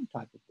L1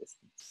 type of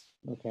distance.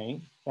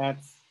 Okay,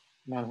 that's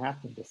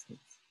Manhattan distance.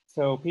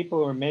 So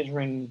people are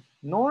measuring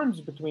norms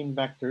between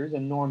vectors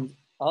and norms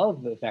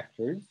of the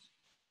vectors.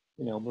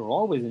 You know, we're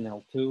always in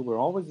L2, we're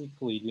always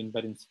Euclidean,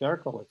 but in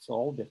spherical, it's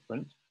all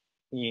different.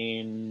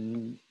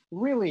 In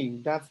really,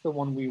 that's the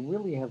one we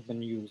really have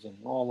been using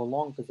all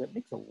along, because it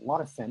makes a lot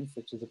of sense,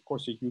 which is, of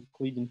course, a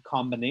Euclidean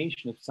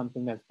combination of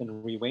something that's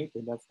been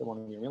reweighted. That's the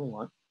one we really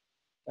want.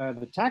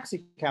 The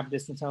taxi cab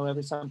distance, however,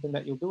 is something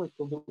that you'll do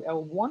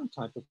L1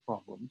 type of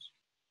problems.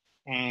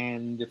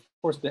 And of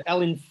course, the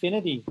L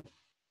infinity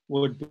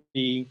would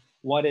be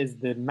what is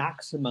the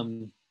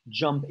maximum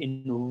jump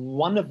in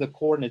one of the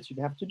coordinates you'd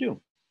have to do,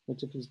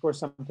 which is, of course,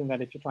 something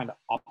that if you're trying to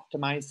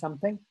optimize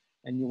something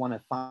and you want to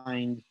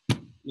find,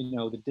 you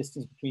know, the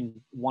distance between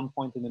one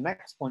point and the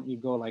next point, you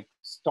go like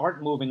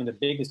start moving in the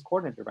biggest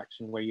coordinate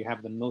direction where you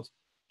have the most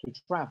to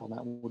travel.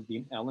 That would be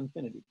an L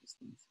infinity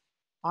distance.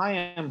 I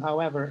am,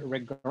 however,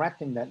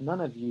 regretting that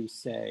none of you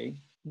say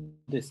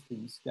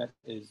distance that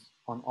is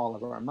on all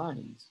of our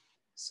minds.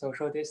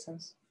 Social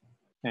distance.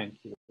 Thank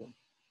you.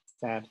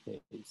 Sad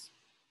face.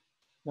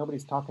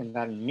 Nobody's talking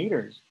that in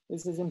meters.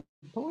 This is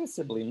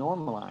implicitly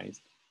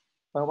normalized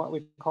by what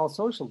we call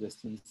social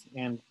distance.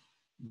 And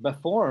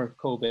before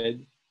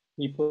COVID,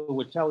 people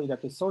would tell you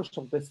that the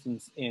social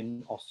distance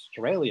in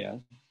Australia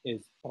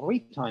is 3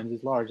 times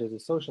as large as the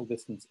social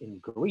distance in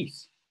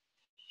Greece.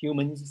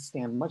 Humans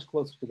stand much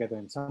closer together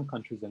in some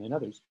countries than in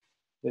others,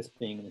 this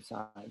being an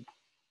aside.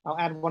 I'll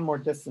add one more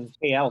distance.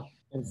 AL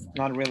is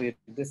not really a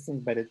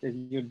distance, but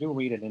you do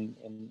read it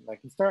in like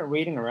you start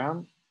reading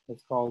around.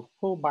 It's called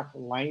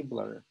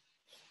Kullback-Leibler.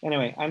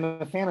 Anyway, I'm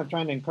a fan of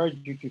trying to encourage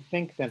you to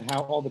think that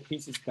how all the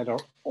pieces that are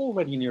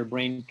already in your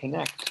brain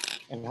connect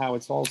and how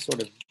it's all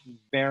sort of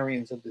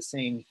variants of the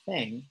same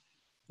thing.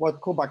 What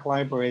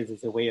Kullback-Leibler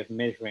is a way of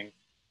measuring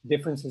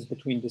differences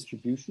between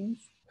distributions.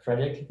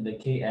 Frederick, the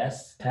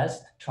KS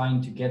test,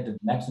 trying to get the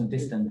maximum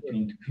distance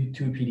between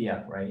two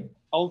PDF, right?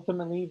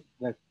 Ultimately,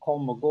 the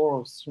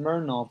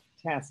Kolmogorov-Smirnov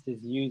test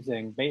is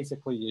using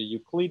basically a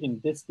Euclidean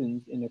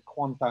distance in a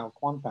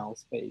quantile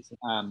space.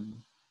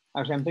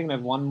 Actually, I'm thinking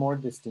of one more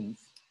distance,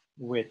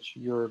 which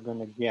you're going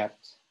to get.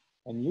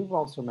 And you've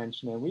also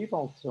mentioned, and we've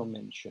also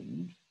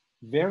mentioned,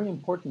 very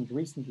important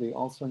recently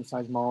also in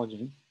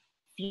seismology,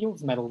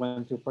 Fields Medal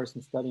went to a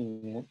person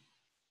studying it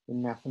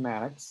in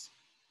mathematics,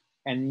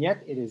 and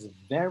yet it is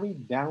very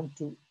down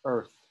to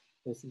earth.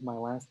 This is my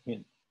last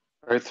hint.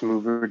 Earth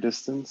mover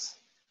distance?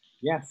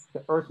 Yes,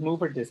 the Earth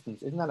mover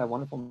distance. Isn't that a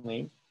wonderful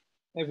name?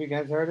 Have you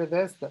guys heard of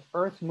this? The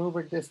Earth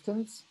mover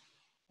distance,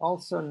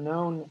 also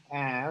known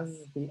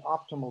as the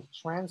optimal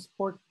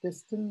transport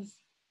distance,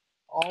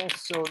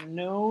 also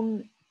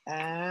known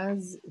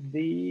as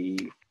the...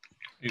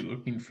 Are you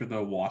looking for the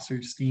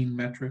Wasserstein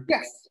metric?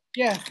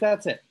 Yes,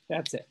 that's it.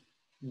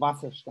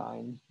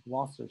 Wasserstein.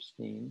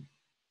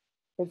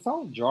 It's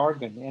all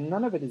jargon and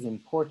none of it is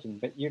important,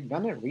 but you're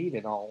gonna read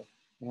it all.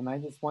 And I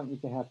just want you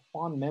to have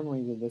fond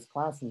memories of this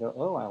class and go,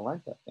 oh, I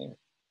like that there.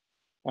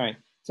 All right,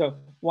 so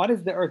what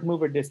is the Earth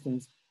mover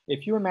distance?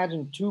 If you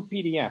imagine 2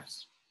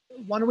 PDFs,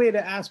 one way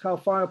to ask how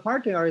far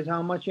apart they are is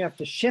how much you have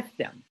to shift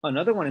them.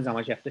 Another one is how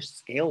much you have to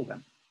scale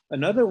them.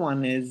 Another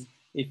one is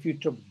if you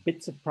took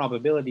bits of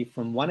probability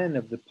from one end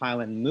of the pile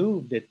and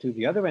moved it to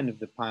the other end of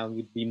the pile,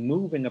 you'd be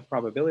moving a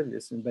probability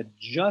distance. But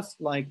just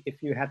like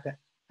if you had to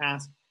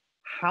ask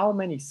how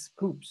many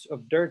scoops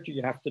of dirt do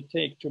you have to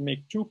take to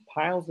make 2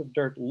 piles of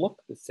dirt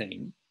look the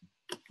same,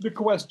 the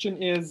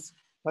question is,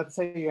 let's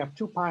say you have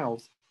 2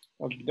 piles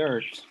of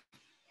dirt.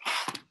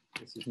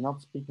 This is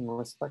not speaking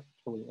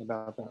respectfully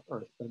about the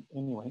earth, but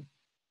anyway,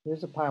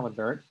 here's a pile of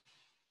dirt.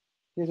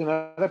 Here's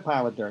another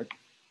pile of dirt.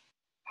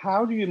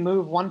 How do you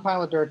move one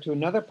pile of dirt to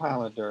another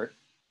pile of dirt?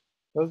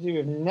 Those of you who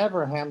have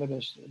never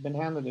been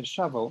handed a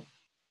shovel,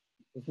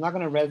 it's not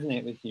going to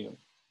resonate with you.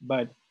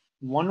 But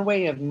one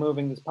way of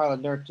moving this pile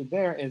of dirt to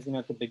there is, you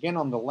know, to begin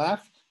on the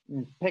left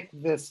and pick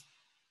this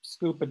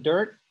scoop of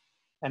dirt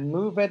and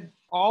move it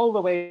all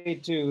the way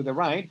to the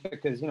right,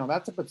 because, you know,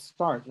 that's a good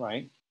start,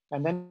 right?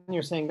 And then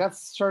you're saying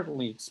that's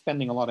certainly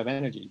spending a lot of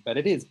energy, but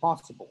it is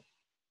possible.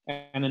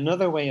 And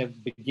another way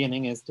of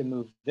beginning is to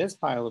move this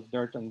pile of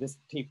dirt on this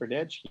tapered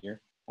edge here.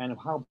 And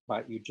how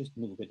about you just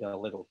move it a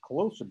little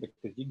closer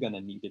because you're going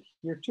to need it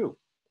here too.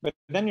 But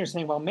then you're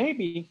saying, well,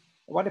 maybe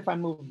what if I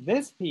move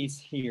this piece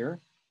here,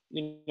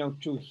 you know,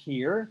 to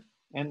here,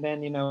 and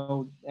then, you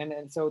know,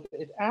 and so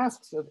it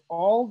asks of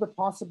all the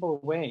possible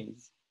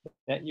ways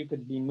that you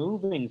could be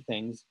moving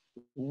things,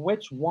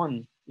 which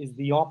one is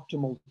the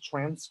optimal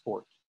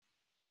transport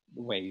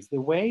ways, the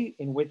way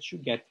in which you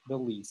get the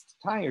least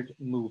tired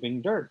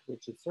moving dirt,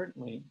 which is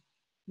certainly,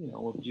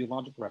 of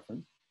geologic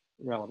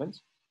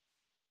relevance,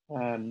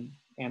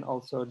 and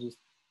also just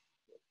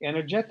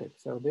energetic.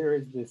 So there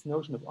is this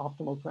notion of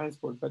optimal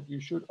transport, but you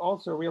should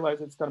also realize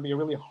it's going to be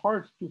really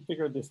hard to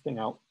figure this thing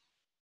out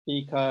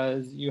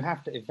because you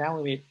have to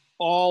evaluate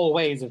all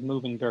ways of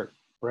moving dirt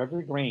for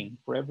every grain,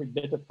 for every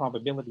bit of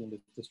probability in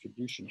this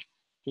distribution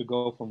to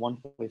go from one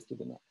place to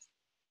the next.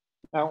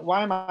 Now,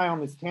 why am I on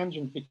this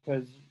tangent?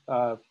 Because,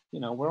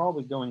 we're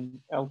always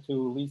going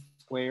L2, least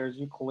squares,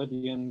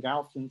 Euclidean,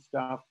 Gaussian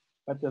stuff,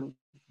 but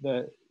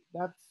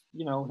that's,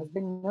 has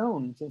been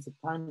known since the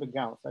time of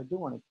Gauss. I do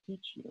want to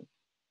teach you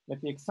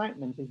that the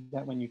excitement is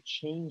that when you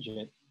change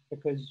it,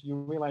 because you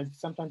realize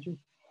sometimes you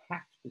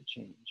have to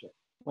change it.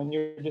 When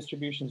your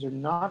distributions are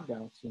not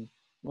Gaussian,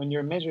 when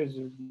your measures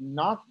are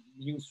not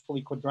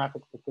usefully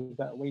quadratic because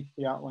that weights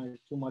the outliers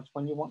too much,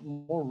 when you want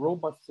more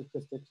robust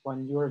statistics,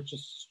 when you're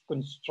just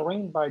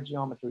constrained by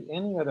geometry,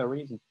 any other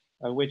reason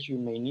which you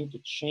may need to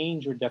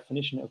change your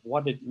definition of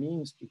what it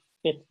means to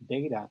fit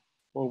data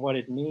or what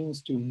it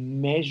means to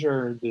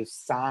measure the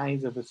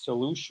size of a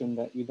solution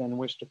that you then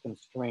wish to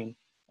constrain.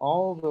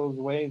 All those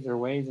ways are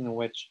ways in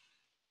which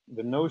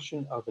the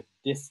notion of a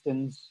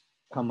distance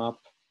come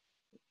up,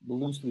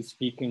 loosely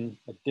speaking,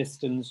 a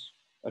distance,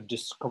 a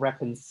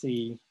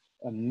discrepancy,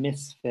 a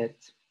misfit,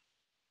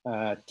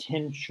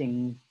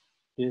 tension,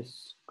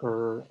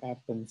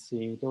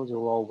 discrepancy. Those are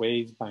all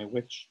ways by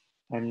which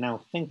I'm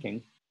now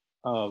thinking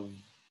of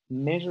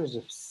measures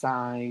of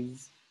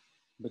size,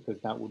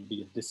 because that would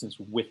be a distance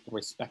with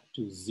respect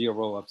to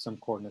zero of some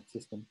coordinate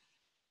system,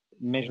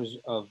 measures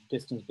of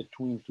distance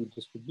between two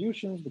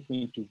distributions,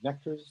 between two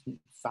vectors,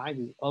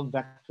 sizes of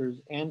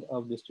vectors and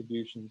of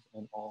distributions,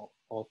 and all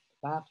of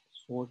that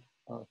sort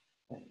of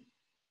thing.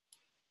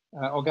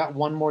 I got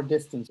one more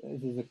distance.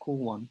 This is a cool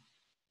one,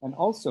 and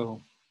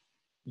also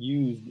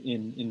used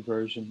in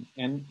inversion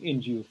and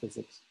in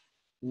geophysics.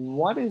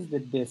 What is the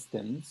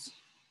distance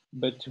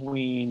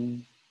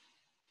between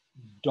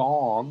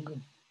dog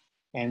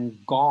and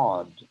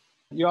God?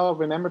 You all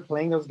remember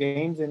playing those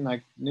games in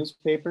like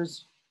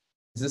newspapers?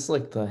 Is this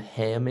like the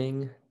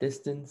Hamming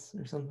distance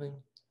or something?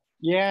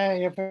 Yeah,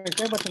 I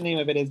forget what the name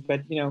of it is,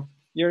 but you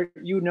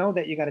know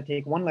that you got to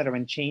take one letter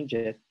and change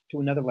it to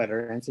another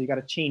letter, and so you got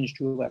to change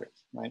two letters,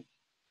 right?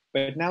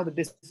 But now the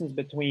distance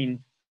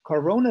between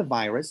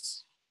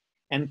coronavirus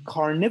and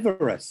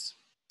carnivorous,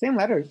 same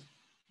letters,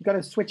 you got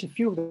to switch a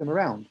few of them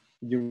around.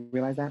 Did you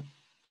realize that?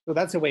 So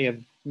that's a way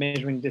of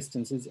measuring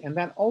distances, and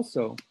that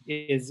also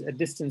is a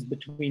distance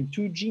between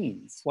two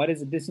genes. What is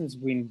the distance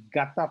between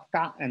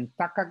gataka and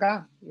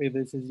takaga? If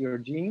this is your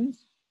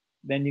genes,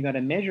 then you got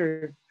to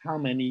measure how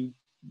many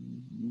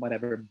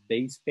whatever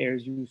base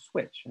pairs you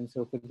switch. And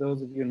so for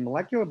those of you in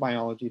molecular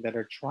biology that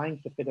are trying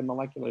to fit a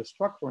molecular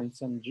structure in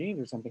some gene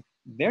or something,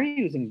 they're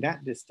using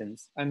that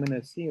distance. I'm going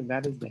to see if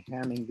that is the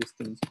Hamming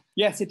distance.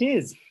 Yes, it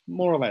is,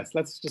 more or less.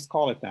 Let's just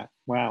call it that.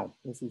 Wow,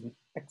 this is an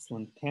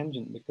excellent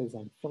tangent because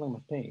I'm filling my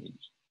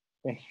page.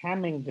 The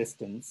Hamming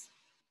distance,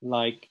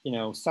 like,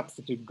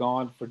 substitute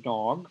God for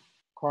dog,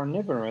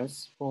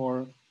 carnivorous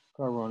for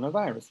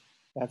coronavirus.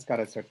 That's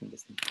got a certain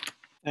distance.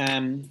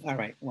 All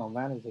right, well,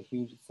 that is a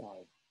huge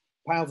aside.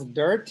 Piles of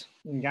dirt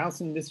in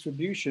Gaussian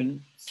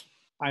distribution.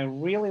 I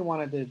really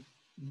wanted to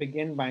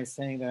begin by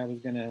saying that I was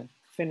going to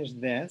finish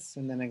this,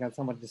 and then I got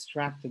somewhat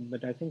distracted,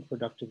 but I think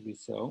productively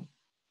so.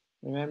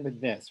 Remember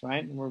this,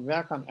 right? We're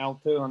back on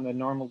L2 on the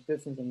normal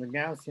distance and the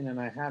Gaussian, and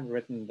I had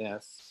written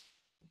this.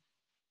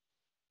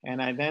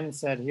 And I then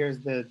said, here's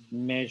the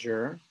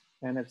measure,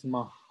 and it's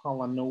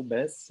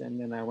Mahalanobis, and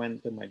then I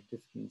went to my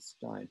distance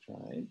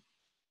diatribe.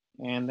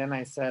 And then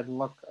I said,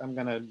 look, I'm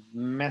going to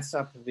mess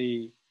up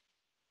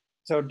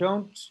so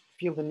don't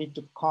feel the need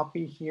to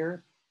copy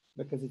here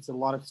because it's a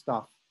lot of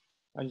stuff.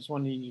 I just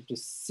wanted you to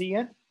see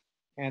it,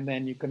 and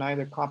then you can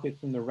either copy it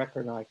from the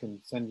record or I can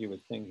send you a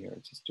thing here.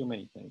 It's just too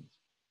many things.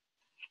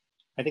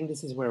 I think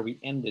this is where we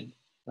ended,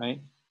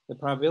 right? The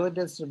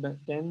probability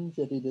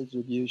density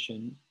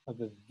distribution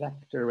of a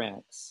vector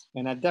x.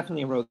 And I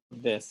definitely wrote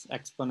this,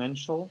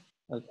 exponential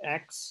of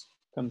x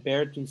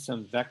compared to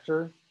some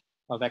vector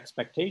of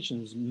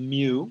expectations,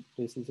 mu,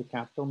 this is a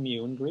capital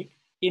mu in Greek,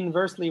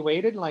 inversely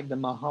weighted like the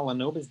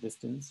Mahalanobis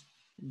distance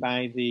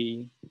by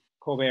the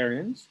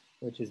covariance,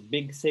 which is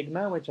big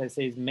sigma, which I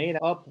say is made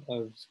up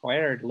of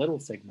squared little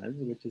sigmas,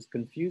 which is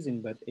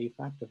confusing but a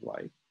fact of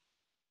life.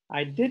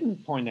 I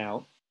didn't point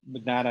out,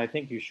 but that I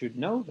think you should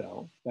know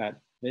though, that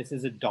this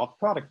is a dot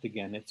product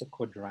again, it's a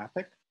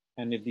quadratic.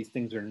 And if these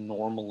things are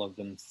normal of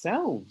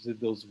themselves, if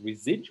those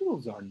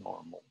residuals are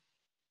normal,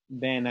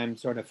 then I'm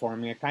sort of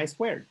forming a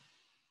chi-squared.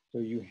 So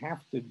you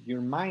have to,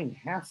 your mind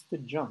has to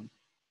jump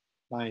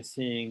by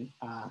saying,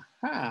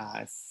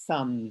 aha,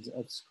 sums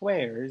of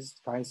squares,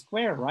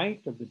 chi-square,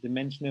 right, of the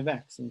dimension of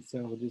x. And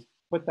so just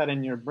put that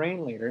in your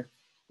brain later,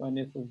 when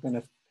if we're going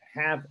to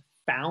have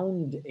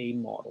found a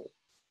model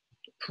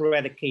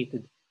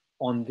predicated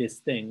on this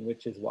thing,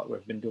 which is what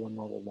we've been doing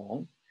all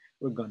along.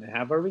 We're going to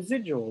have our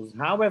residuals.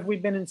 How have we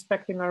been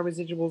inspecting our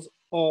residuals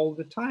all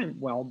the time?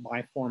 Well,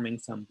 by forming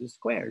sums of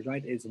squares,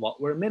 right? Is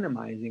what we're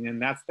minimizing,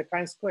 and that's the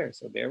chi-square.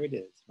 So there it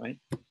is, right?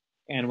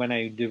 And when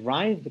I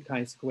derived the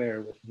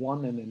chi-square with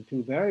 1 and then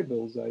 2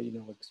 variables, I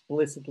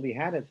explicitly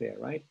had it there,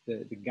 right?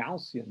 The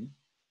Gaussian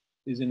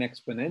is an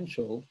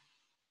exponential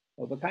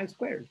of a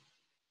chi-squared.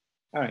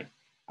 All right,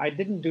 I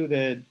didn't do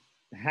the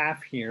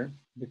half here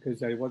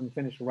because I wasn't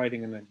finished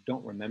writing and I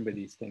don't remember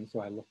these things,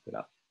 so I looked it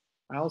up.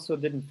 I also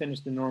didn't finish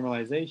the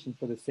normalization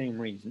for the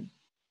same reason.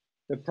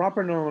 The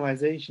proper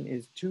normalization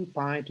is 2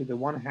 pi to the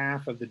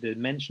 1/2 of the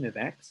dimension of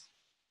x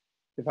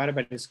divided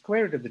by the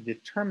square root of the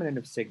determinant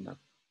of sigma.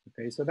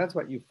 Okay, so that's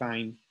what you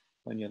find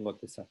when you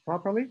look this up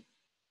properly.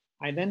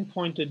 I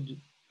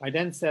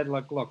then said,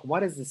 look,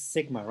 what is the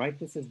sigma, right?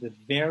 This is the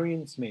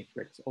variance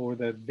matrix or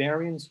the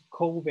variance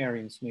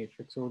covariance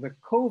matrix or the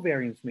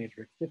covariance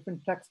matrix.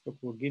 Different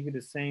textbooks will give you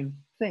the same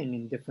thing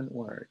in different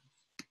words.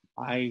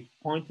 I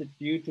pointed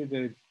you to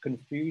the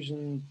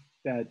confusion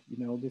that,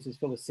 this is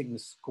full of sigma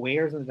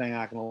squares in the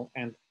diagonal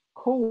and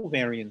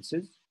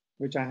covariances,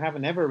 which I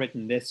haven't ever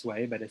written this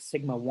way, but a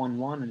sigma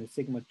 1,1 and a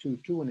sigma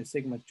 2,2 and a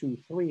sigma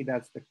 2,3,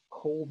 that's the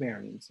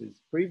covariances.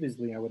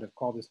 Previously, I would have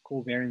called this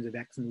covariance of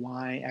x and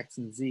y, x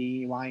and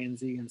z, y and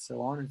z, and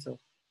so on. And so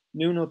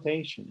new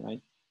notation,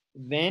 right?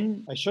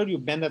 Then I showed you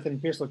Bendeth and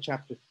Pearsall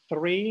chapter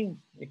 3,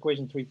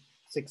 equation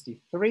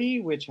 363,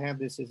 which had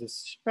this as a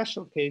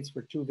special case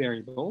for 2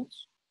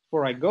 variables.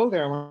 Before I go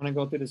there, I want to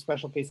go through the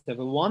special case of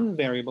a 1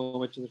 variable,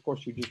 which is, of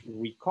course, you just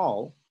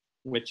recall,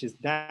 which is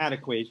that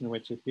equation,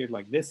 which appeared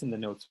like this in the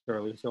notes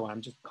earlier. So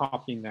I'm just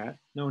copying that.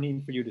 No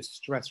need for you to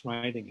stress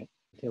writing it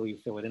until you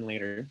fill it in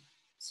later.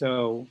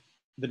 So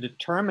the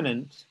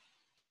determinant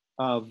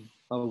of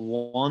a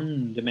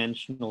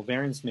 1-dimensional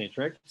variance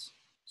matrix,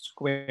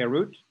 square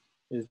root,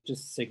 is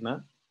just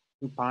sigma.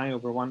 2 pi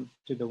over 1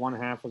 to the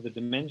 1/2 of the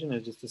dimension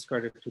is just the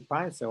square root of 2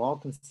 pi. So all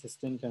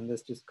consistent, and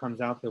this just comes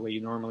out the way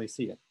you normally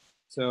see it.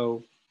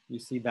 So you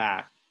see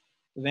that.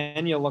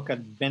 Then you'll look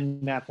at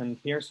Bendeth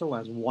and Pearsall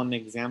as one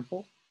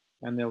example,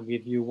 and they'll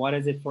give you what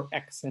is it for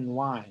x and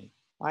y.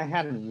 I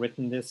hadn't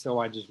written this, so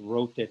I just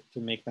wrote it to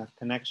make that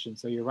connection.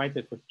 So you write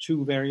it for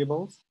 2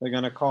 variables. They're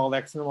going to call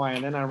x and y,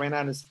 and then I ran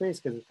out of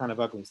space because it's kind of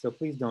ugly. So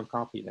please don't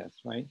copy this,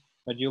 right?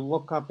 But you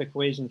look up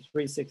equation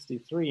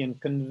 363 and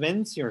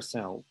convince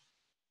yourself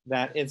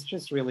that it's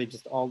just really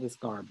just all this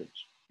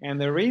garbage. And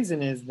the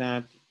reason is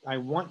that I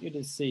want you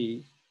to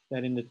see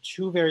that in the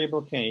 2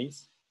 variable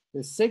case, the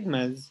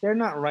sigmas, they're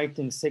not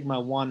writing sigma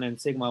 1 and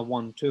sigma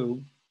 1,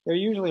 2. They're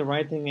usually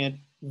writing it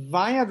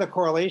via the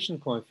correlation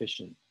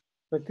coefficient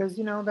because,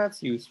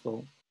 that's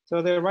useful.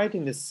 So they're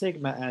writing the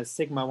sigma as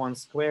sigma 1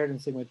 squared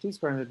and sigma 2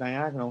 squared in the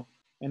diagonal,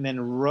 and then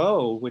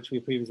rho, which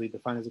we previously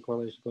defined as a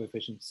correlation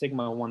coefficient,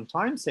 sigma 1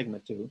 times sigma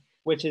 2,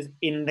 which is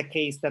in the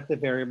case that the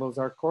variables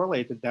are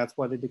correlated. That's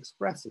what it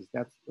expresses.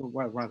 That's,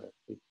 well, rather,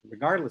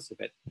 regardless of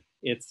it,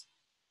 it's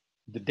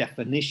the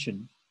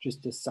definition,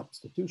 just a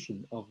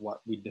substitution of what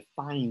we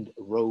defined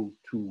rho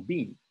to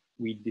be.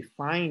 We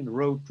defined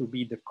rho to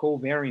be the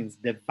covariance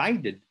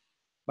divided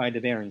by the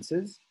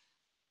variances,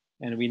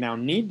 and we now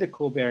need the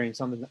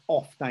covariance on the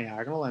off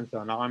diagonal, and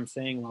so now I'm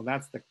saying, well,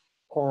 that's the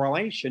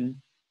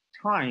correlation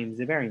times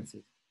the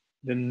variances.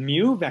 The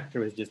mu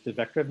vector is just the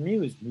vector of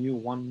mu's,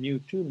 mu1,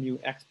 mu2, mu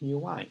x, mu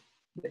y.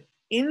 The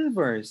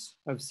inverse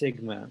of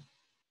sigma,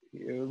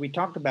 we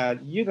talked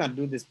about, you got to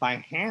do this by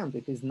hand.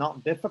 It is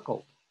not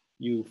difficult.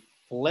 You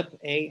flip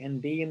A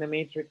and B in the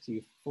matrix,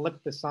 you flip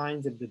the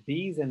signs of the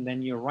B's, and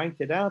then you write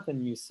it out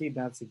and you see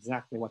that's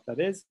exactly what that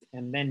is.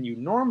 And then you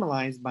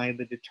normalize by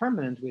the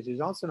determinant, which is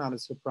also not a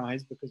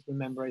surprise because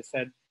remember I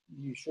said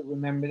you should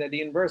remember that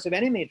the inverse of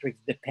any matrix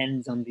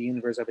depends on the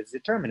inverse of its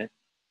determinant.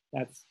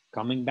 That's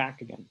coming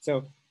back again.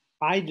 So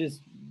I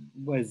just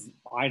was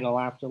idle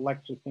after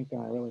lecture thinking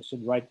I really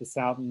should write this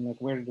out and like,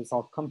 where did this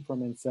all come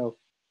from? And so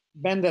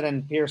Bendeth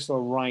and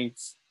Pearsall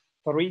writes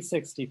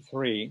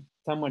 363,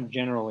 somewhat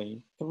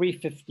generally,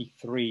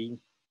 353,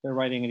 they're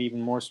writing it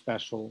even more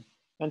special.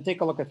 And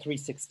take a look at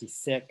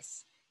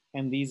 366,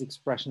 and these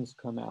expressions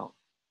come out.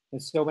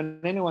 And so when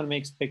anyone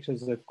makes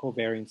pictures of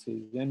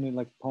covariances, then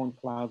like point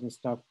clouds and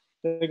stuff,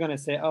 they're going to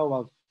say, oh,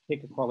 well,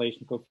 take a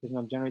correlation coefficient,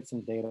 I'll generate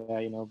some data,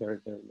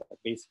 they're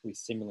basically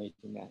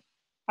simulating that.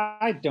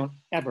 I don't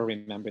ever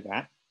remember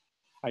that.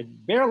 I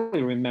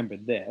barely remember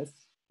this,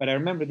 but I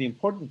remember the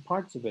important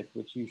parts of it,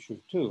 which you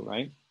should too,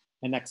 right?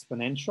 An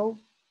exponential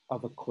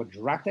of a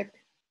quadratic,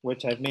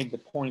 which I've made the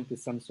point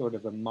is some sort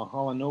of a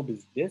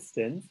Mahalanobis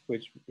distance,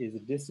 which is a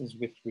distance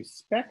with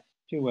respect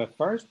to a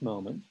first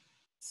moment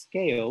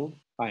scaled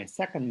by a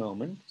second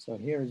moment. So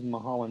here is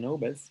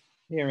Mahalanobis.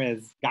 Here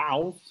is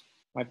Gauss.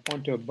 I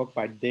point to a book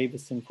by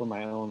Davison for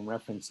my own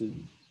references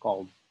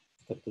called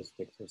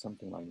Statistics or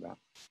something like that.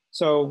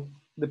 So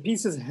the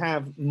pieces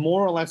have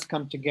more or less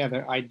come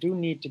together. I do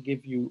need to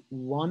give you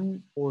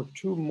 1 or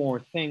 2 more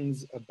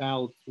things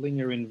about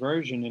linear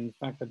inversion. In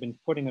fact, I've been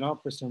putting it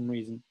off for some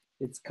reason.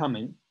 It's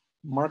coming.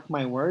 Mark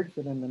my words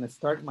that I'm going to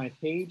start my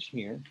page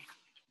here.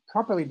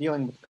 properly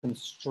dealing with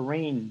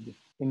constrained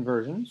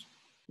inversions,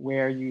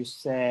 where you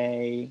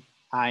say,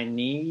 I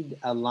need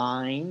a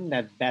line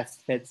that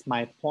best fits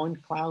my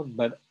point cloud,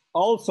 but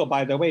also,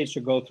 by the way, it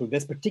should go through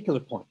this particular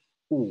point.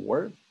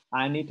 Or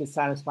I need to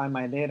satisfy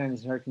my data in a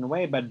certain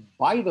way, but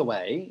by the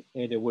way,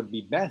 it would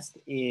be best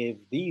if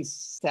these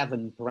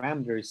 7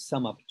 parameters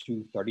sum up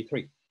to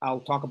 33.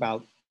 I'll talk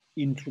about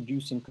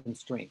introducing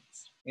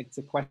constraints. It's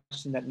a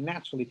question that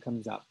naturally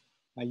comes up.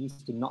 I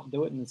used to not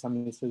do it, and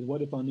somebody says,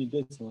 what if I need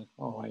this? I'm like,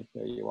 all right,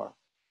 there you are.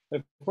 But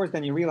of course,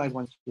 then you realize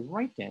once you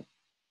write it,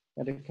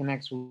 that it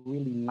connects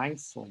really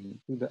nicely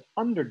to the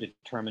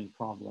underdetermined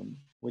problem,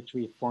 which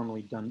we've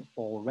formally done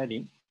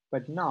already,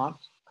 but not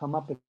come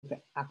up with the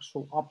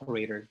actual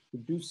operator to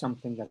do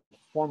something that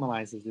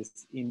formalizes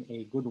this in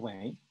a good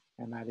way.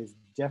 And that is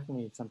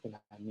definitely something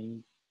I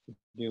need to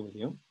do with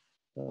you.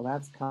 So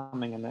that's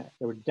coming, and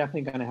we're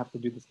definitely going to have to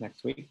do this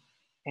next week.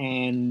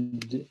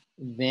 And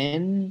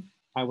then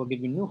I will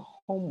give you new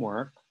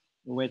homework,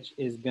 which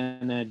is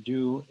going to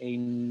do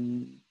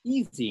an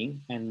easy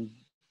and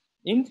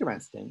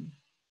interesting,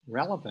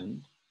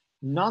 relevant,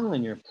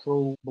 nonlinear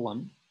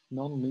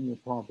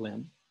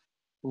problem,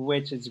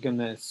 which is going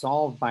to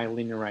solve by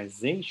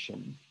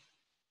linearization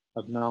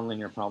of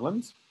nonlinear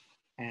problems.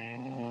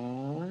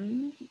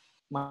 And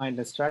my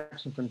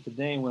distraction from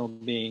today will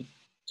be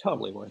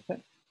totally worth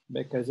it,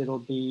 because it'll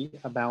be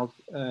about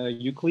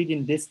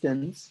Euclidean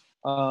distance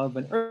of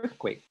an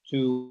earthquake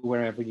to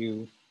wherever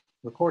you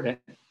record it.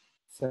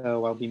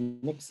 So I'll be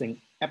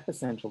mixing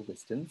epicentral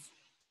distance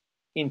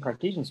in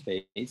Cartesian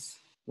space,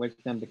 which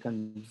then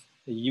becomes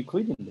a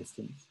Euclidean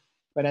distance.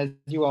 But as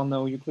you all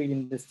know,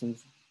 Euclidean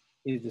distance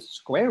is the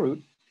square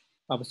root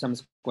of some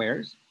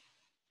squares,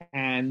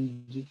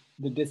 and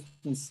the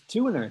distance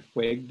to an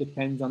earthquake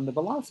depends on the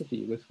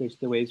velocity with which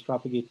the waves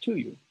propagate to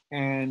you.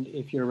 And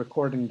if you're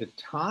recording the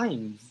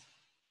times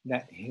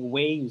that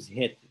waves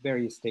hit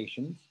various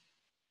stations,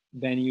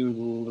 then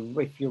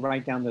if you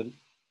write down the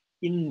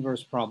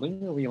inverse problem,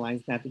 you'll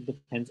realize that it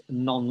depends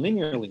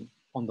non-linearly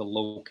on the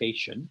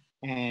location.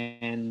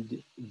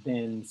 And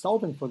then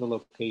solving for the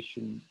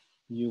location,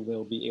 you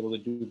will be able to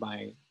do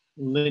by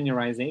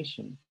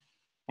linearization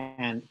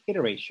and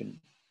iteration.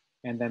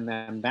 And then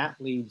that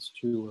leads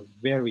to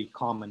a very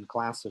common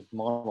class of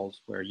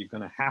models where you're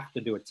going to have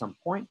to do at some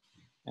point.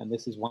 And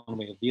this is one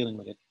way of dealing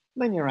with it.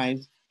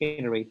 Linearize,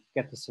 iterate,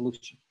 get the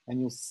solution.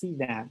 And you'll see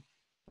that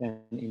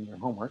then in your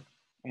homework.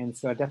 And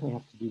so I definitely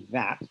have to do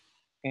that.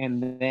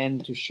 And then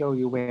to show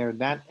you where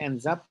that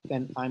ends up,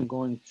 then I'm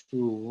going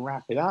to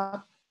wrap it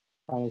up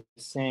by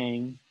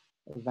saying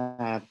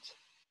that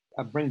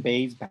bring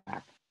Bayes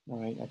back. All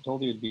right, I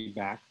told you it'd be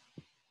back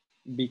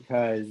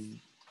because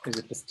there's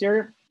a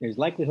posterior, there's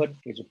likelihood,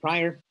 there's a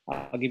prior.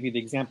 I'll give you the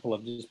example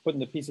of just putting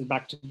the pieces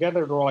back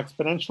together. They're all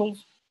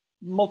exponentials.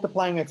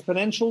 Multiplying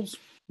exponentials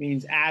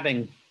means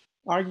adding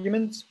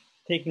arguments,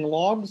 taking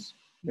logs,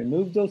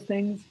 remove those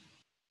things,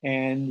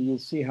 and you'll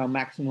see how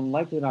maximum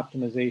likelihood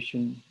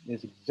optimization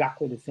is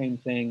exactly the same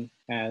thing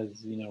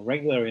as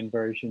regular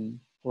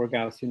inversion for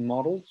Gaussian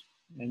models.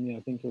 And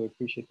I think you'll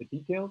appreciate the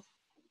details.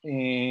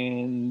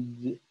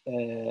 And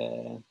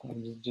I'll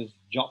just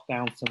jot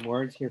down some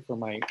words here for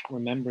my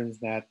remembrance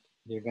that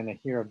you're going to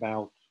hear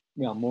about.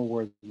 More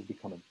words will be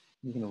coming.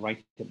 You're going to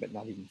write it, but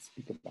not even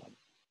speak about it.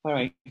 All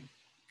right.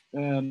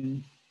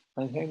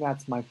 I think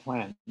that's my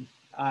plan.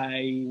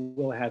 I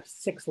will have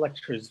 6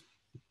 lectures,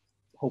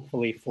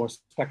 hopefully, for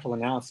spectral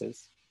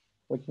analysis,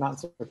 which, not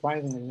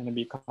surprisingly, is going to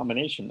be a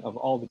combination of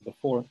all the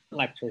 4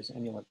 lectures,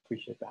 and you'll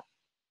appreciate that.